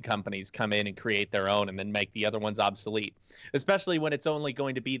the big companies come in and create their own and then make the other ones obsolete, especially when it's only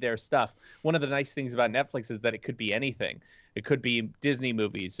going to be their stuff. One of the nice things about Netflix is that it could be anything. It could be Disney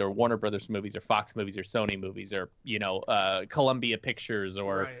movies or Warner Brothers movies or Fox movies or Sony movies or, Columbia Pictures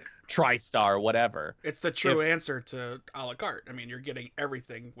or TriStar or whatever. It's the true answer to a la carte. I mean, you're getting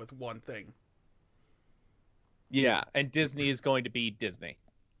everything with one thing. Yeah, and Disney is going to be Disney.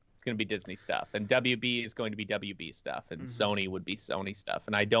 It's going to be Disney stuff, and WB is going to be WB stuff, and Sony would be Sony stuff.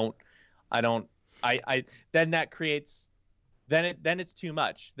 And then that creates, then it's too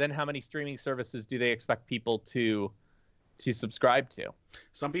much. Then how many streaming services do they expect people to subscribe to?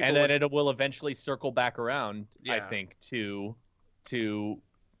 Some people, and then it will eventually circle back around. Yeah. I think to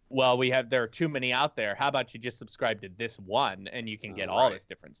well, there are too many out there. How about you just subscribe to this one and you can get all this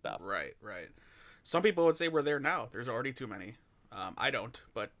different stuff? Right. Some people would say we're there now. There's already too many. I don't,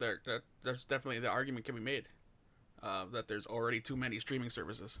 but there's definitely the argument can be made that there's already too many streaming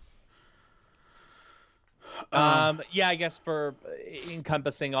services. Yeah, I guess for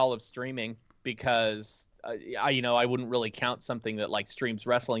encompassing all of streaming, because I wouldn't really count something that like streams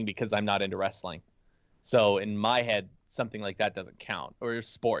wrestling because I'm not into wrestling. So in my head, something like that doesn't count, or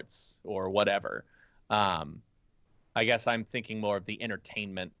sports or whatever. I guess I'm thinking more of the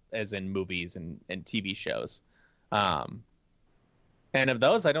entertainment as in movies and TV shows. And of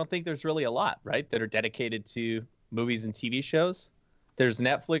those, I don't think there's really a lot, right, that are dedicated to movies and TV shows. There's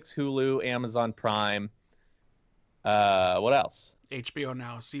Netflix, Hulu, Amazon Prime. What else? HBO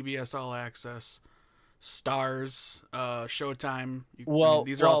Now, CBS All Access, Stars, Showtime.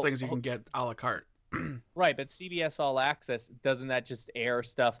 These are all things you can get a la carte. Right, but CBS All Access, doesn't that just air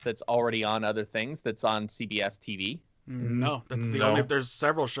stuff that's already on other things that's on CBS TV? No, that's the only. There's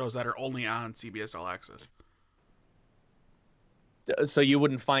several shows that are only on CBS All Access. So you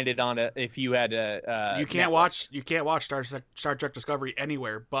wouldn't find it on if you had a. You can't watch Star Trek Discovery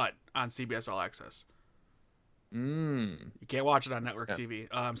anywhere but on CBS All Access. You can't watch it on network TV.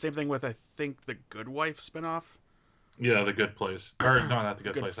 Same thing with I think the Good Wife spinoff. Yeah, The Good Place. Or no, not The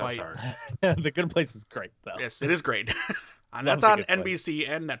Good Place. Fight. I'm sorry. The Good Place is great though. Yes, it is great. And that's on NBC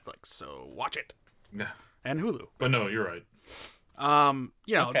and Netflix, so watch it. Yeah. And Hulu. But no, you're right.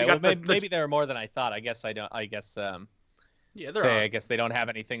 Okay, well, maybe there are more than I thought. I guess I don't. I guess. Yeah, there are. I guess they don't have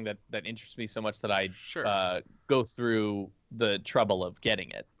anything that interests me so much that I go through the trouble of getting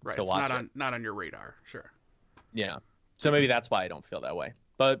it to watch it. Not on your radar. Sure. Yeah. So maybe that's why I don't feel that way.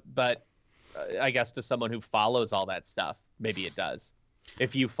 But I guess to someone who follows all that stuff, maybe it does.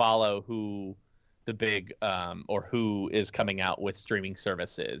 If you follow who the big or who is coming out with streaming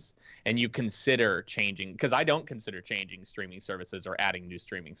services and you consider changing, because I don't consider changing streaming services or adding new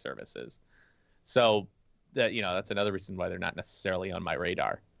streaming services. So that, that's another reason why they're not necessarily on my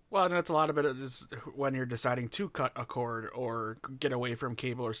radar. Well, and that's a lot of it is when you're deciding to cut a cord or get away from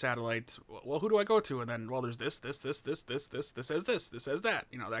cable or satellite. Well, who do I go to? And then, well, there's this says this says that,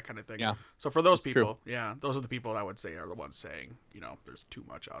 that kind of thing. Yeah. So for those That's people, those are the people I would say are the ones saying, there's too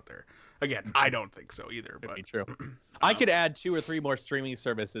much out there. Again, I don't think so either. Could But be true. I could add 2 or 3 more streaming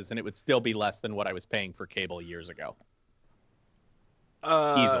services, and it would still be less than what I was paying for cable years ago.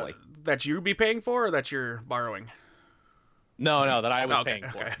 Easily. That you'd be paying for, or that you're borrowing? No, that I was Okay,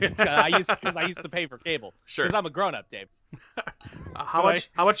 paying for. okay. Because I used to pay for cable. Sure. Because I'm a grown up, Dave. How much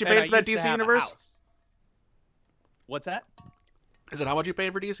you And I paid for that used to DC have a Universe? house. What's that? Is it how much you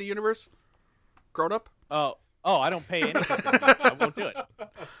paid for DC Universe? Grown up? Oh, I don't pay anything. I won't do it.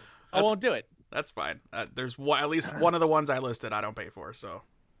 I won't do it. That's fine. There's at least one of the ones I listed I don't pay for. So.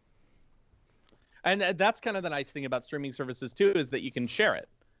 And that's kind of the nice thing about streaming services too, is that you can share it.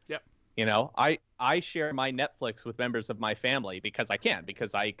 Yep. I share my Netflix with members of my family because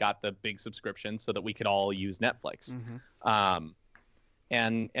I got the big subscription so that we could all use Netflix. Mm-hmm.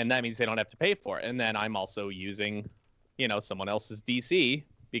 And that means they don't have to pay for it. And then I'm also using, someone else's DC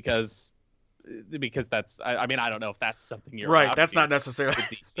because that's, I don't know if that's something you're right. allowed That's to do not necessarily with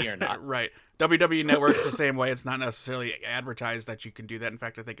DC or not. right. WWE Network's the same way. It's not necessarily advertised that you can do that. In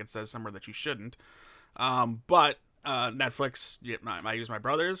fact, I think it says somewhere that you shouldn't. But Netflix, I use my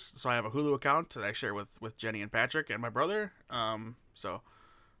brother's, so I have a Hulu account that I share with Jenny and Patrick and my brother. So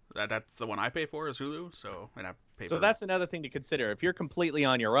that's the one I pay for is Hulu. So That's another thing to consider. If you're completely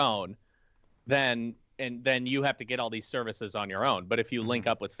on your own, then you have to get all these services on your own. But if you link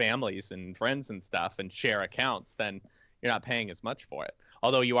up with families and friends and stuff and share accounts, then you're not paying as much for it.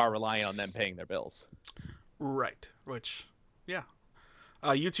 Although you are relying on them paying their bills. Right. Which, yeah.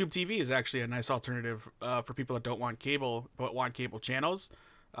 YouTube TV is actually a nice alternative for people that don't want cable but want cable channels.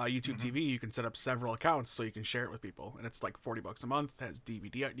 YouTube TV, you can set up several accounts so you can share it with people, and it's like $40 a month. Has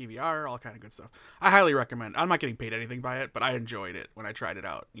DVD, DVR, all kind of good stuff. I highly recommend. I'm not getting paid anything by it, but I enjoyed it when I tried it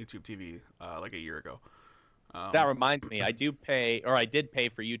out. YouTube TV, like a year ago. That reminds me, I did pay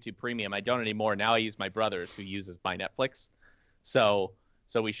for YouTube Premium. I don't anymore. Now I use my brother's, who uses my Netflix, so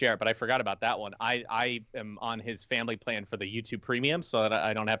we share it. But I forgot about that one. I am on his family plan for the YouTube Premium, so that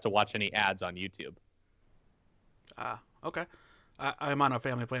I don't have to watch any ads on YouTube. Okay. I'm on a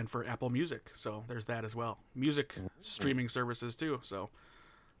family plan for Apple Music, so there's that as well. Music streaming services too, so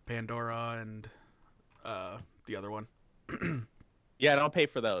Pandora and the other one. Yeah, I don't pay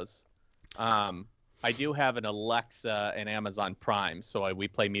for those. I do have an Alexa and Amazon Prime, so we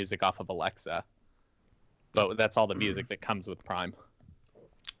play music off of Alexa. But that's all the music that comes with Prime.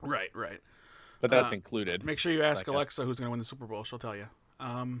 Right. But that's included. Make sure you ask Alexa who's going to win the Super Bowl. She'll tell you.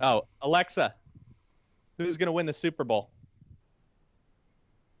 Alexa, who's going to win the Super Bowl?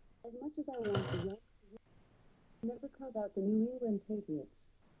 As much as I want to never carve out the New England Patriots.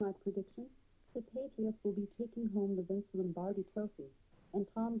 My prediction? The Patriots will be taking home the Vince Lombardi Trophy, and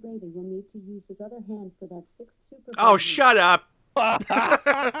Tom Brady will need to use his other hand for that 6th Super Bowl. Oh, shut up!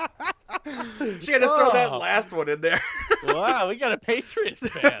 She had to throw that last one in there. Wow, we got a Patriots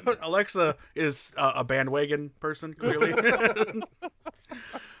fan. Alexa is a bandwagon person, clearly.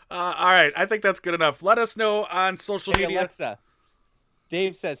 All right, I think that's good enough. Let us know on social media. Alexa,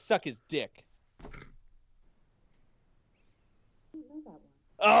 Dave says suck his dick.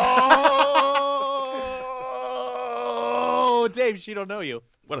 Oh, Dave, she don't know you.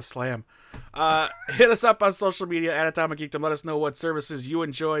 What a slam. Hit us up on social media at Atomic Geekdom. Let us know what services you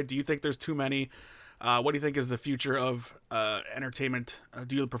enjoy. Do you think there's too many? What do you think is the future of entertainment?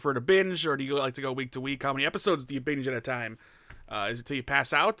 Do you prefer to binge, or do you like to go week to week? How many episodes do you binge at a time? Is it till you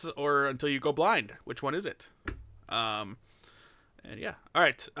pass out or until you go blind? Which one is it? And yeah. All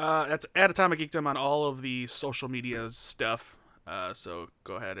right. That's at Atomic Geekdom on all of the social media stuff. So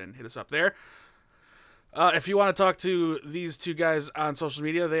go ahead and hit us up there. If you want to talk to these two guys on social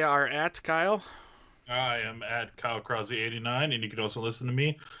media, they are at Kyle. I am at Kyle Krause89, and you can also listen to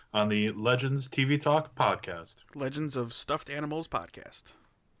me on the Legends TV Talk podcast. Legends of Stuffed Animals podcast.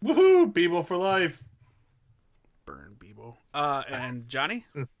 Woohoo! Bebo for life. Burn Bebo. And Johnny?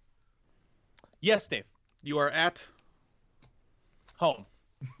 Yes, Dave. You are at home.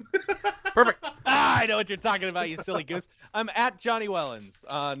 Perfect. I know what you're talking about, you silly goose. I'm at Johnny Wellens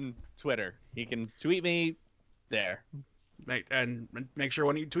on Twitter. You can tweet me there. And make sure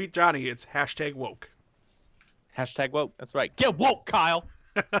when you tweet Johnny, it's #woke. #woke. That's right. Get woke, Kyle.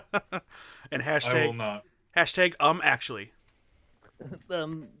 And I will not. # actually. Actually.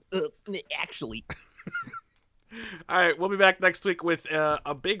 All right, we'll be back next week with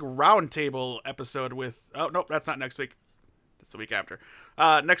a big roundtable episode with. Oh nope, that's not next week. That's the week after.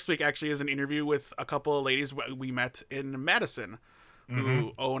 Next week actually is an interview with a couple of ladies we met in Madison.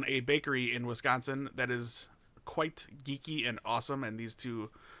 who own a bakery in Wisconsin that is quite geeky and awesome. And these two,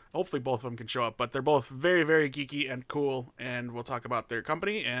 hopefully both of them can show up, but they're both very, very geeky and cool. And we'll talk about their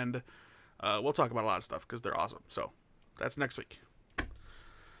company, and we'll talk about a lot of stuff because they're awesome. So that's next week.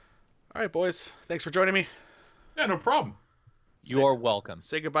 All right, boys. Thanks for joining me. Yeah, no problem. You are welcome.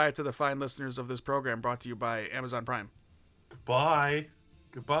 Say goodbye to the fine listeners of this program, brought to you by Amazon Prime. Goodbye.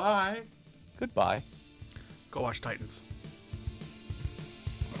 Goodbye. Goodbye. Go watch Titans.